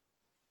rewarding.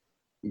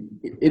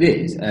 It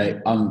is.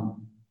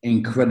 I'm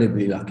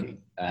incredibly lucky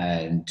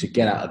to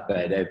get out of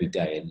bed every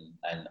day,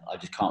 and I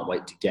just can't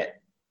wait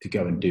to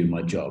go and do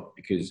my job,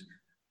 because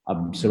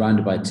I'm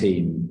surrounded by a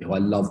team who I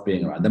love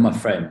being around. They're my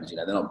friends,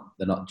 they're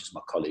not just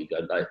my colleagues.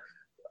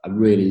 I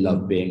really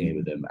love being here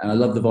with them, and I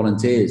love the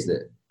volunteers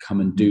that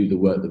come and do the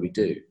work that we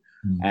do.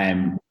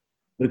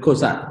 But of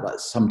course, that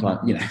sometimes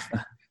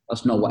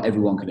that's not what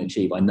everyone can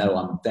achieve. I know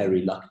I'm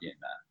very lucky in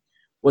that.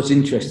 What's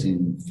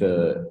interesting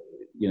for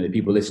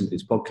people listening to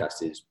this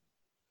podcast is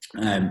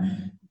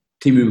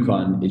Team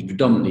Rubicon is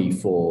predominantly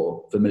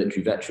for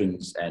military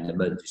veterans and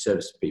emergency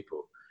services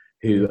people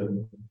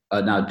who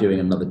are now doing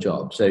another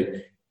job. So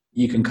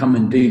you can come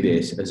and do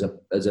this as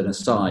an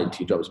aside to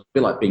your job. It's a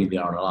bit like being in the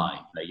RNLI.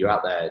 You're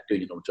out there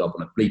doing your normal job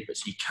on a bleeper,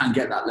 so you can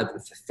get that level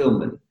of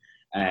fulfillment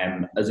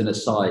as an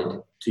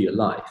aside to your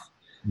life.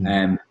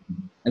 And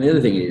the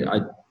other thing is,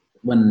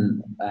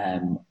 when I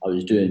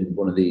was doing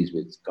one of these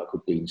with a guy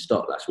called Dean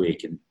Stott last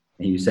week, and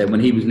he was saying when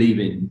he was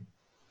leaving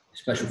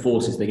Special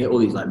Forces, they get all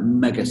these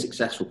mega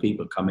successful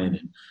people come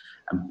in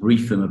and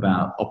brief them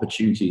about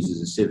opportunities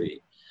as a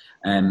civvy.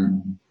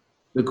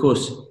 Of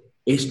course,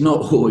 it's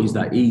not always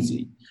that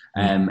easy.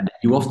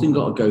 You often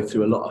got to go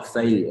through a lot of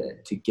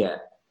failure to get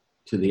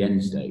to the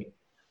end state.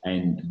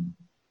 And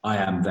I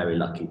am very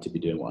lucky to be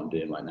doing what I'm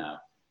doing right now.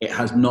 It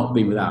has not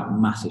been without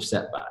massive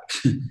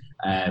setbacks.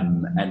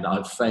 And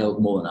I've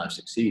failed more than I've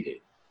succeeded.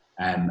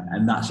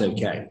 And that's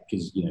okay,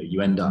 because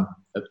you end up,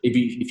 if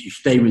you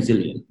stay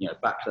resilient,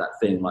 back to that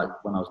thing like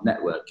when I was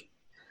networking,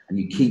 and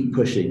you keep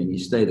pushing and you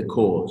stay the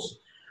course,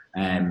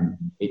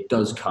 it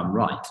does come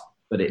right.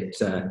 But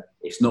it's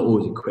not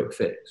always a quick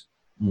fix.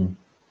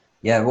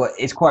 Yeah, well,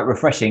 it's quite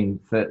refreshing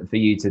for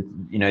you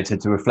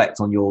to reflect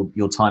on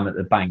your time at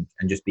the bank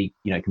and just be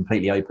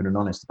completely open and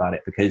honest about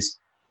it, because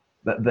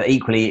but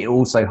equally it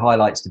also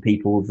highlights to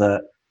people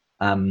that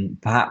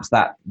perhaps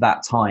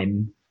that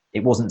time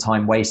it wasn't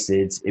time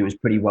wasted. It was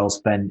pretty well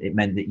spent. It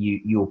meant that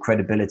your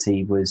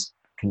credibility was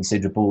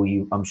considerable.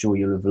 I'm sure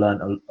you'll have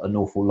learned an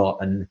awful lot,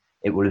 and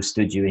it will have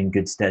stood you in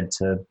good stead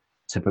to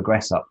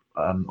progress up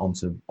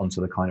onto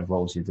the kind of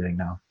roles you're doing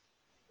now.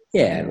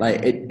 Yeah,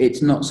 like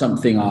it's not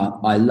something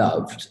I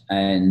loved,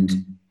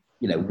 and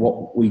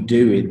what we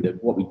did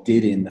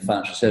in the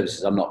financial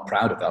services, I'm not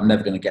proud of it. I'm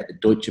never going to get the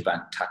Deutsche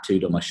Bank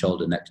tattooed on my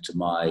shoulder next to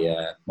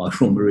my my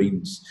Royal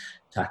Marines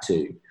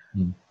tattoo.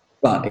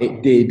 But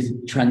it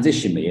did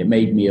transition me. It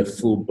made me a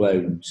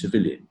full-blown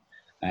civilian.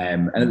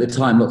 And at the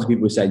time, lots of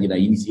people were saying, you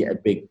need to get a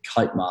big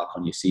kite mark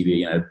on your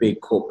CV, a big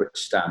corporate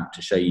stamp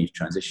to show you've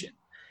transitioned.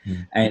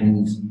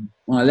 And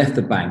when I left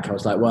the bank, I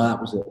was like, well,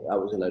 that was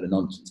a load of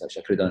nonsense.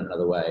 Actually, I could have done it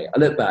another way. I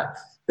look back,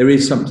 there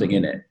is something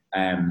in it,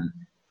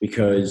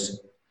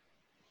 because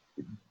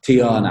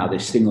TR now,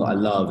 this thing that I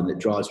love and that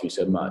drives me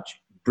so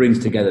much, brings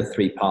together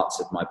three parts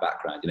of my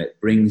background.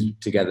 It brings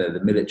together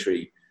the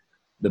military,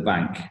 the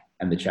bank,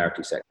 and the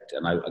charity sector.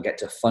 And I get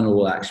to funnel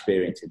all that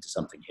experience into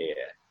something here.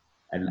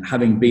 And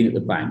having been at the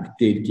bank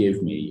did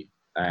give me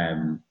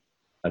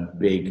a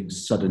big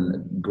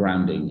sudden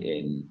grounding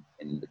in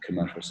the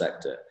commercial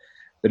sector.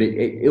 But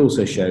it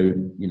also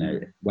showed,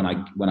 when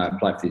I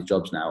applied for these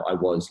jobs now, I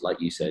was,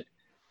 like you said,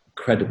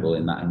 credible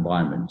in that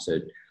environment. So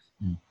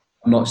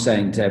I'm not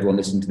saying to everyone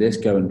listening to this,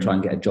 go and try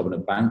and get a job in a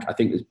bank. I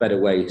think there's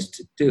better ways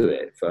to do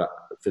it for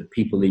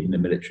people leaving the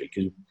military,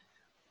 because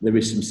there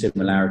is some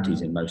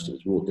similarities in most of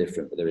us. We're all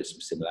different, but there is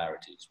some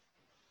similarities.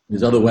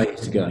 There's other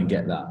ways to go and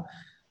get that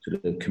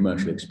sort of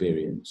commercial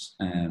experience.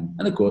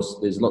 And of course,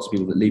 there's lots of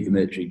people that leave the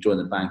military, join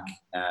the bank,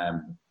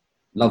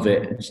 love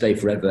it, stay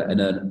forever,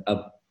 and earn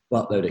a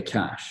buttload of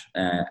cash.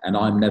 And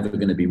I'm never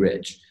going to be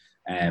rich,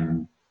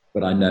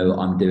 but I know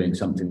I'm doing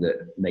something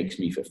that makes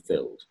me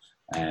fulfilled.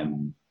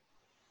 And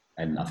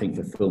I think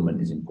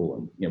fulfillment is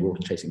important. We're all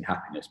chasing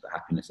happiness, but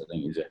happiness, I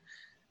think, is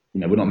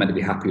we're not meant to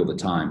be happy all the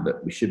time,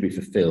 but we should be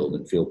fulfilled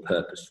and feel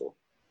purposeful.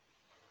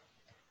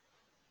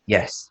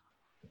 Yes.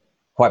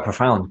 Quite a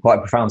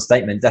profound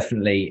statement.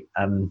 Definitely,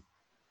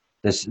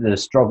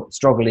 the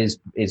struggle is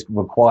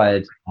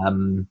required,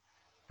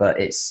 but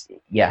it's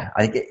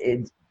I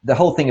think the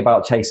whole thing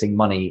about chasing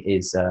money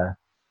is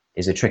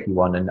a tricky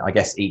one, and I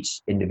guess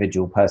each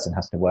individual person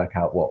has to work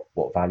out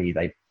what value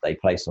they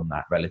place on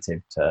that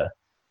relative to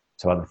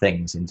other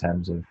things, in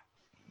terms of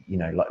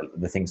like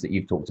the things that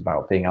you've talked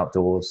about, being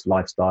outdoors,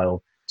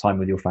 lifestyle, time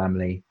with your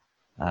family,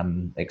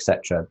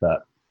 etc.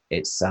 But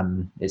it's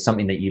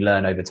something that you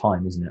learn over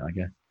time, isn't it, I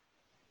guess?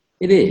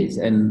 It is.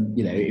 And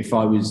if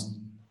I was,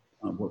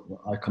 I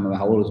can't remember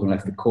how old I was when I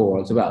left the Corps. I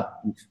was about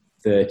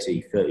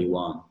 30,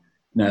 31.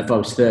 If I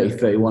was 30,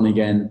 31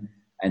 again,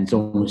 and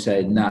someone was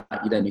saying, nah,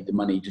 you don't need the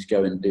money, just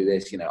go and do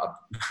this,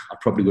 I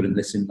probably wouldn't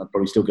listen. I'd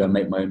probably still go and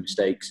make my own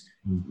mistakes.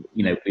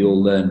 We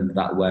all learn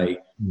that way,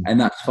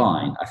 and that's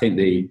fine. I think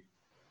the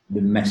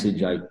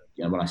message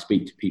when I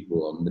speak to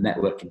people on the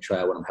networking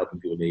trail, when I'm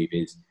helping people leave,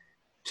 is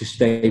to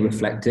stay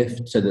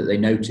reflective, so that they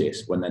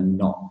notice when they're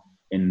not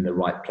in the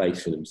right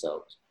place for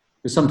themselves.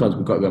 Because sometimes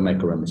we've got to go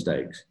make our own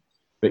mistakes,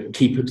 but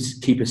keep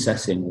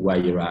assessing where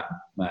you're at,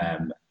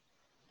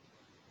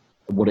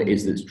 what it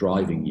is that's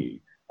driving you,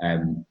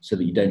 so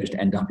that you don't just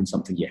end up in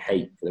something you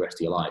hate for the rest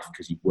of your life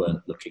because you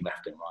weren't looking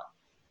left and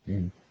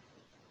right.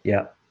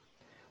 Yeah.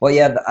 Well,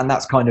 yeah, and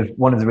that's kind of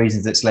one of the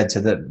reasons that's led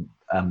to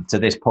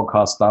this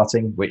podcast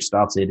starting, which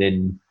started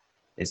in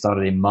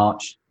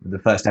March, the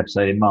first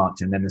episode in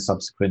March, and then the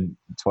subsequent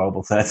 12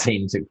 or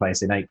 13 took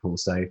place in April.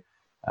 So,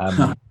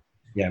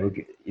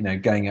 we're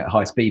going at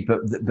high speed,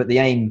 but the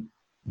aim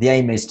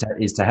is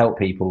to help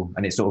people,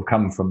 and it's sort of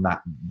come from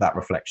that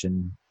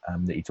reflection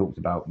that you talked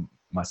about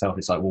myself.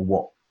 It's like,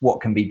 well,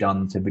 what can be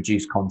done to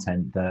produce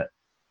content that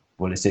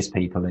will assist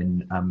people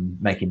in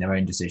making their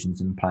own decisions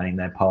and planning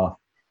their path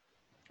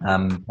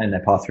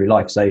through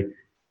life. So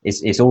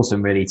it's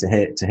awesome, really, to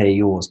hear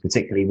yours,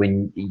 particularly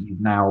when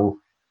you've now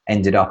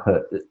ended up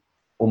at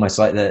almost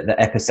like the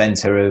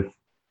epicenter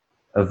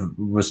of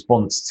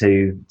response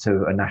to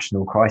a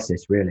national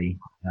crisis, really.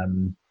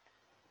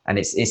 And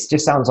it's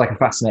just sounds like a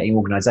fascinating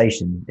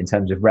organization in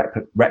terms of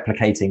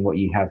replicating what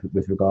you have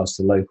with regards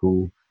to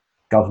local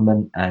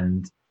government,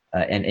 and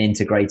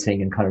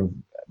integrating and kind of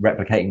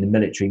replicating the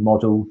military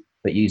model,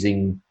 but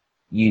using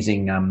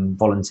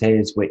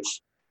volunteers,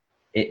 which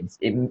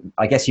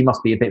I guess you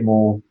must be a bit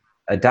more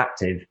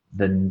adaptive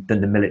than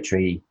the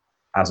military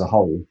as a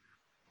whole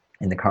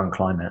in the current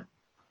climate.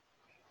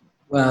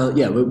 Well,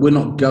 yeah, we're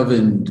not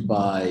governed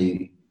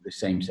by the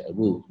same set of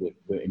rules.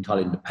 We're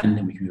entirely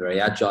independent. We can be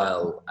very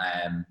agile,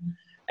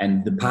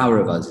 and the power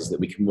of us is that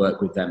we can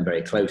work with them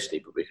very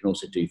closely, but we can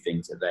also do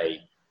things that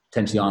they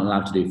potentially aren't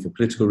allowed to do for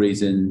political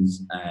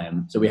reasons.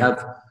 So we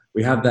have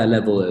their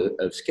level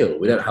of skill.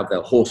 We don't have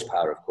their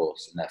horsepower, of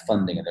course, and their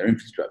funding and their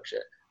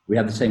infrastructure. We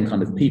have the same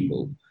kind of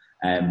people,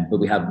 but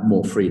we have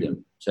more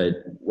freedom. So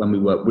when we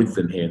work with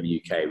them here in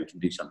the UK, we can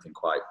do something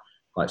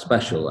quite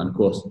special. And of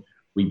course,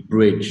 we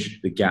bridge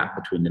the gap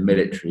between the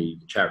military,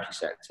 the charity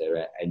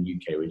sector, and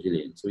UK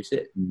resilience. So we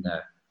sit in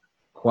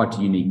quite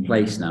a unique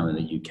place now in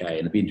the UK, and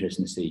it'd be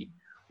interesting to see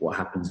what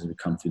happens as we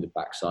come through the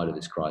backside of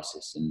this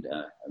crisis, and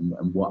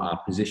what our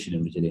position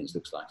and resilience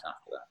looks like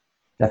after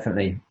that.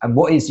 Definitely. And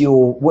what is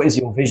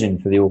your vision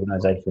for the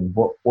organisation?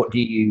 What do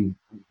you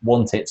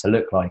want it to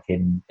look like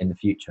in the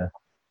future?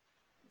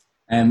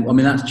 I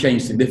mean, that's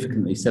changed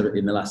significantly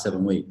in the last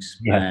 7 weeks.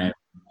 Yeah.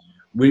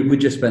 We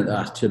just spent the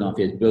last 2.5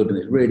 years building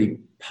this really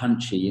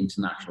punchy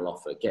international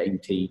offer, getting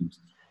teams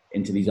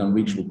into these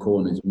unreachable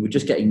corners. And we're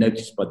just getting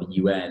noticed by the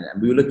UN,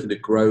 and we were looking to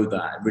grow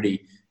that and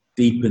really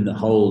deepen the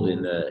hold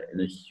in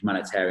the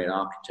humanitarian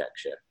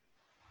architecture,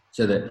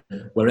 so that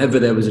wherever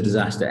there was a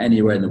disaster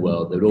anywhere in the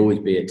world, there would always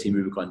be a Team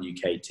Rubicon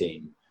UK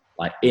team,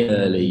 like in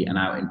early and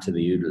out into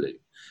the OODA.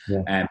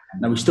 Yeah.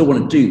 Now we still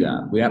want to do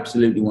that. We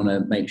absolutely want to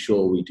make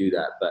sure we do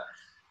that, but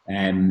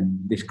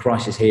this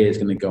crisis here is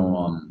going to go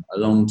on a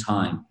long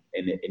time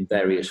in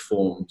various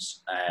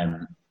forms.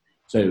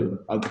 So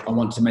I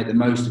want to make the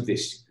most of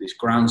this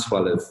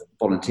groundswell of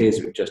volunteers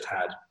that we've just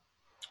had,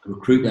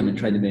 recruit them and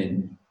train them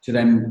in, to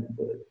then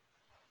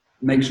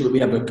make sure that we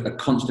have a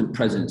constant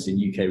presence in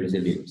UK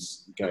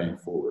resilience going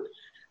forward.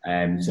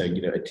 So,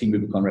 a Team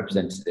Rubicon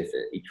representative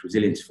at each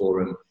resilience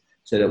forum,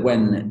 so that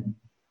when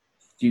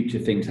future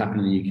things happen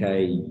in the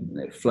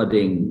UK,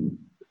 flooding,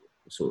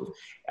 sort of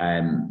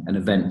an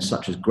event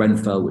such as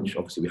Grenfell, which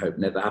obviously we hope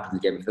never happens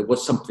again, if there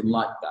was something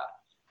like that,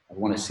 I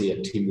want to see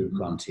a Team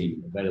Rubicon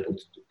team available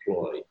to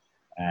deploy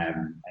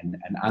and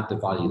add the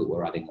value that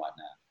we're adding right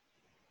now.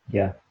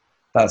 Yeah,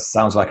 that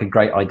sounds like a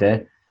great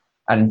idea.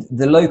 And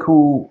the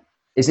local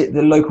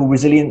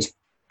resilience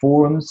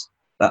forums,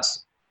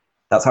 that's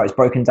how it's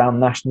broken down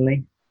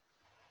nationally?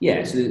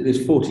 Yeah, so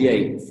there's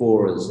 48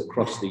 forums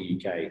across the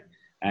UK,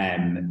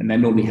 and they're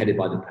normally headed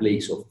by the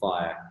police or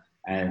fire,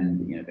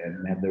 and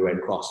they have the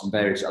Red Cross and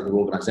various other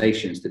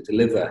organisations that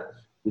deliver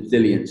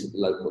resilience at the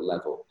local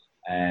level.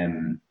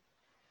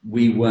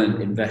 We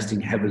weren't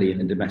investing heavily in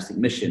the domestic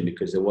mission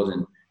because there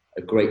wasn't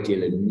a great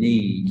deal of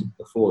need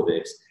before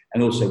this,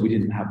 and also we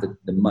didn't have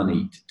the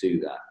money to do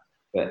that.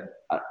 But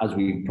as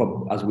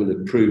we'll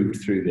have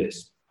proved through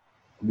this,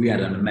 we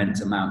had an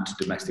immense amount of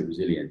domestic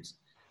resilience.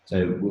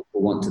 So we'll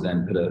want to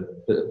then put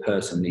a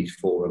person in each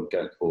forum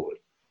going forward.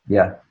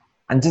 Yeah.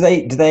 And do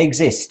they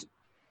exist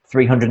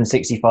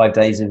 365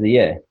 days of the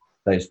year,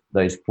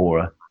 those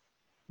fora?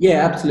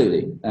 Yeah,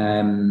 absolutely.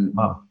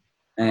 Wow.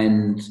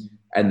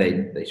 And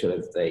they sort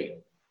of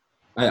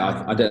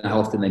I don't know how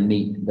often they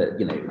meet, but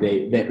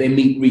they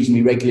meet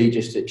reasonably regularly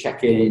just to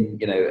check in,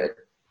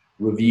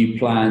 review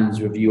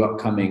plans, review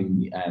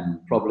upcoming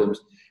problems.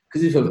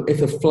 Because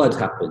if a flood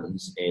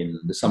happens in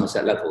the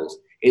Somerset levels,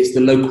 it's the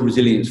local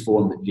resilience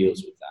forum that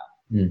deals with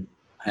that.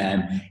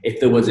 If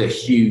there was a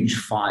huge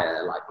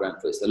fire like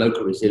Grenfell, it's the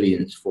local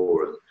resilience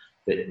forum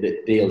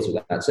that deals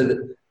with that. So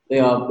that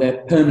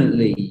they're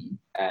permanently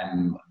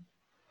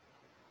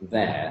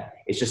there.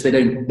 It's just they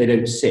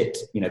don't sit.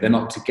 They're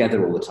not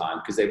together all the time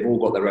because they've all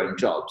got their own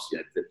jobs.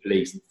 The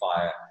police, the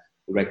fire,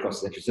 the Red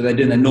Cross, etc. So they're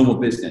doing their normal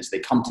business. They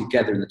come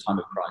together in the time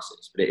of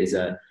crisis, but it's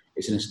an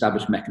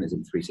established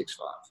mechanism,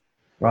 365.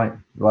 Right.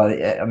 Well,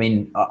 I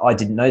mean, I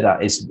didn't know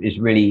that. It's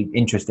really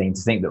interesting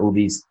to think that all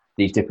these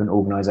different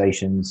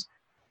organisations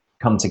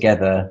come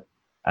together.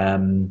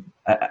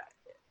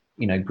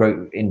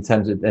 Grow in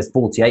terms of there's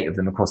 48 of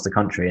them across the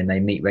country, and they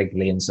meet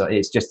regularly, and so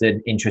it's just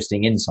an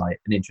interesting insight,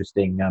 an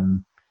interesting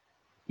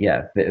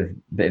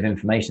bit of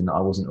information that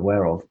I wasn't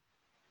aware of.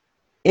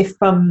 If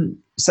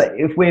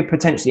we're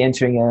potentially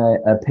entering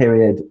a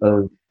period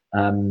of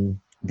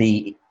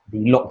the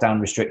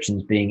lockdown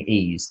restrictions being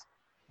eased,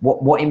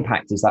 what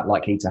impact is that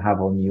likely to have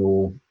on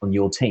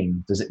your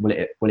team? Will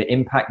it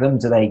impact them?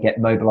 Do they get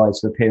mobilised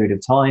for a period of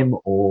time,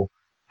 or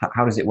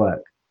how does it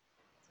work?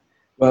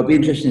 Well, it'll be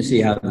interesting to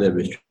see how the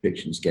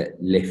restrictions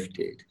get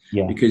lifted,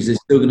 because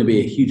there's still going to be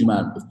a huge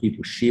amount of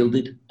people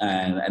shielded,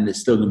 and there's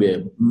still going to be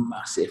a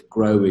massive,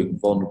 growing,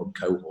 vulnerable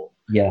cohort,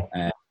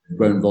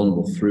 grown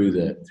vulnerable through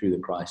the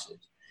crisis.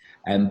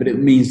 But it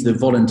means the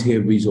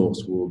volunteer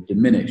resource will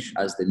diminish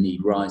as the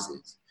need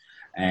rises.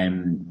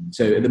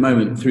 So at the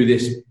moment, through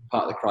this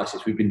part of the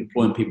crisis, we've been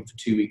deploying people for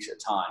 2 weeks at a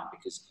time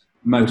because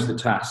most of the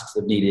tasks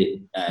have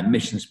needed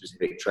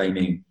mission-specific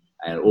training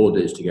and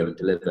orders to go and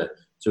deliver.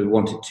 So we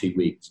wanted 2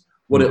 weeks.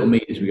 What it'll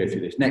mean as we go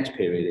through this next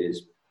period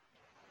is,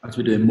 as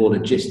we're doing more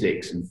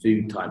logistics and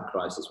food type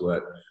crisis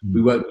work,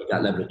 we won't need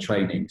that level of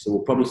training. So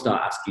we'll probably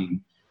start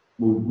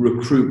we'll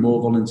recruit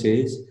more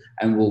volunteers,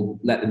 and we'll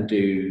let them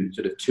do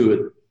sort of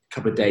a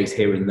couple of days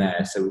here and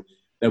there. So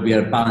they'll be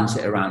able to balance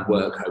it around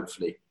work,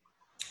 hopefully.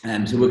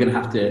 So we're going to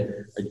have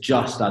to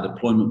adjust our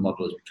deployment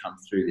model as we come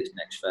through this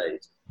next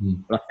phase.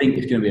 But I think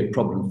it's going to be a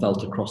problem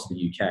felt across the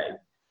UK,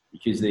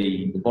 because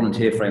the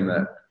volunteer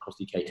framework across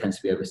the UK tends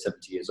to be over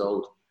 70 years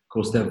old. Of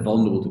course, they're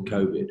vulnerable to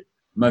COVID.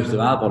 Most of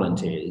our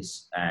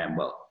volunteers,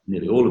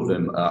 nearly all of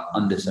them, are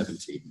under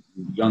 70,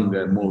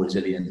 younger, more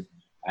resilient,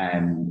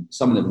 and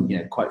some of them,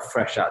 quite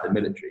fresh out of the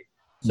military.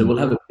 So we'll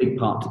have a big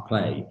part to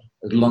play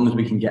as long as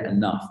we can get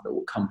enough that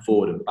will come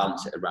forward and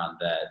balance it around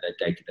their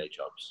day-to-day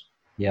jobs.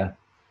 Yeah.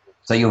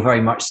 So you're very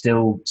much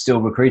still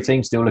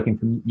recruiting, still looking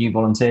for new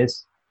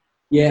volunteers?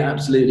 Yeah,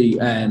 absolutely.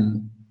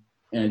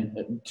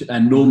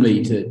 and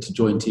normally to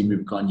join Team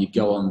Rubicon, you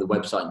go on the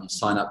website and you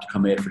sign up to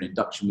come here for an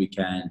induction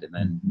weekend and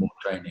then more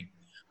training.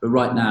 But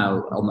right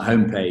now on the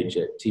homepage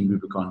at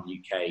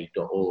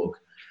teamrubiconuk.org,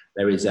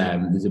 there's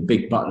a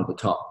big button at the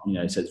top.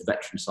 It says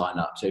veteran sign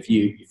up. So if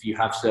you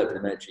have served in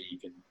the military, you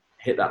can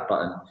hit that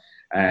button.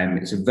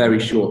 It's a very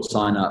short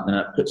sign up, and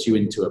it puts you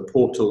into a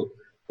portal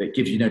that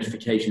gives you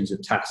notifications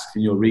of tasks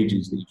in your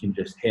regions that you can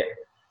just hit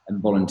and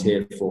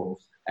volunteer for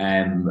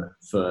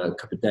a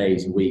couple of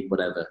days, a week,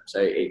 whatever.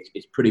 So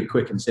it's pretty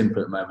quick and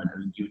simple at the moment,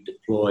 and you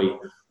deploy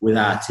with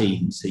our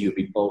team, so you'll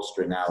be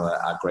bolstering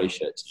our grey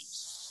shirt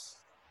teams.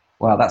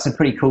 Wow, that's a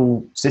pretty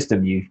cool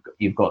system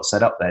you've got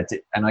set up there.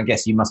 And I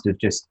guess you must have.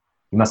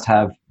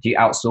 Do you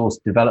outsource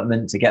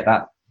development to get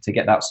that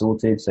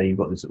sorted? So you've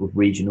got this sort of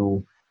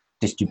regional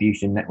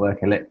distribution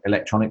network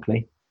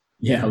electronically.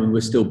 Yeah,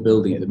 we're still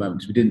building it at the moment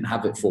because we didn't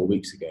have it 4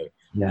 weeks ago.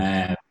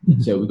 Yeah.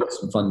 So we got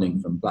some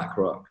funding from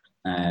BlackRock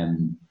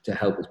to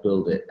help us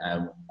build it,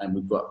 and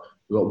we've got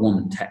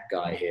one tech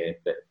guy here,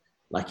 but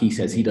like he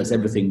says, he does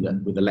everything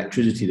with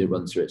electricity that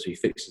runs through it. So he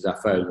fixes our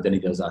phones, then he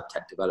does our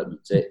tech development.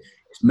 So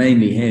it's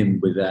mainly him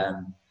with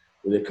a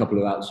couple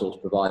of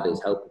outsourced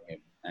providers helping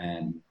him.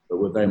 But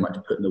we're very much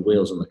putting the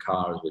wheels on the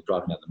car as we're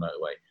driving down the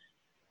motorway.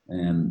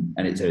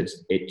 And it's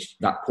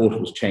that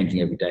portal's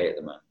changing every day at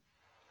the moment.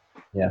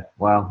 Yeah,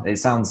 wow, it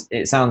sounds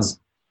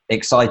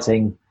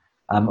exciting.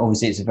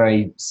 Obviously, it's a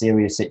very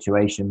serious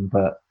situation,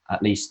 but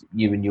at least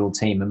you and your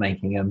team are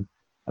making a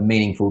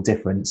meaningful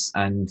difference.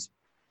 And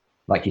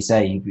like you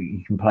say,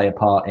 you can play a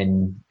part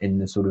in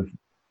the sort of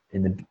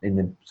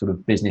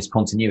business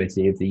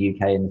continuity of the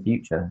UK in the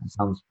future. It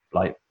sounds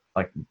like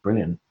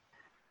brilliant.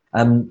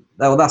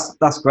 Well,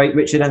 that's great,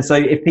 Richard. And so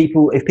if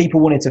people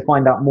wanted to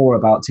find out more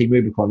about Team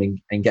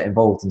Rubicon and get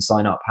involved and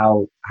sign up,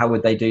 how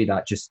would they do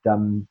that? Just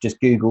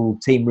Google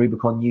Team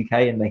Rubicon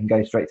UK and they can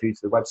go straight through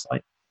to the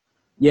website.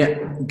 Yeah,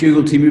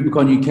 Google Team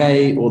Rubicon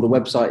UK, or the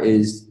website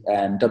is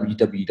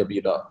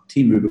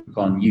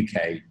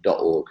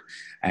www.teamrubiconuk.org.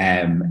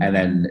 And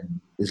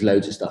then there's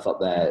loads of stuff up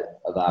there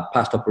of our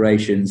past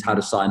operations, how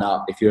to sign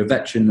up. If you're a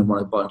veteran and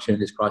want to volunteer in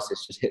this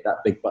crisis, just hit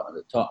that big button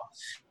at the top.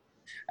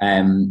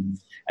 And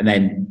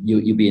then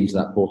you'll be into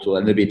that portal,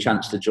 and there'll be a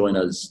chance to join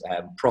us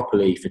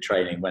properly for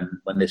training when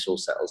this all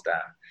settles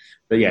down.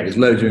 But yeah, there's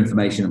loads of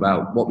information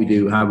about what we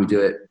do, how we do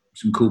it,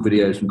 some cool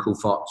videos, some cool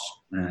thoughts.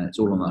 It's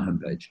all on that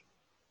homepage.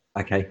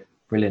 Okay,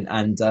 brilliant.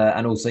 And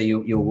also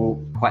you're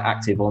all quite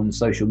active on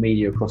social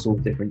media across all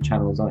different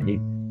channels, aren't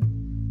you?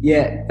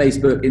 Yeah,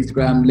 Facebook,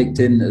 Instagram,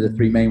 LinkedIn are the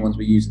three main ones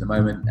we use at the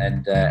moment,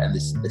 and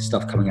there's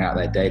stuff coming out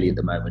there daily at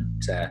the moment,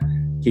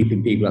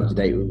 keeping people up to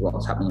date with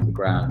what's happening on the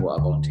ground, what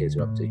our volunteers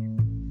are up to.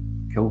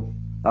 Cool,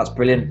 that's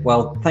brilliant.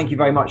 Well, thank you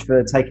very much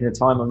for taking the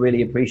time. I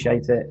really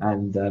appreciate it,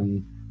 and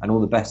all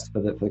the best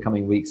for the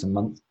coming weeks and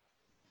months.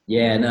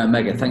 Yeah, no,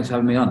 mega. Thanks for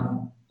having me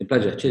on. It's a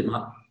pleasure. Cheers,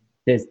 Mark.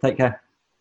 Cheers. Take care.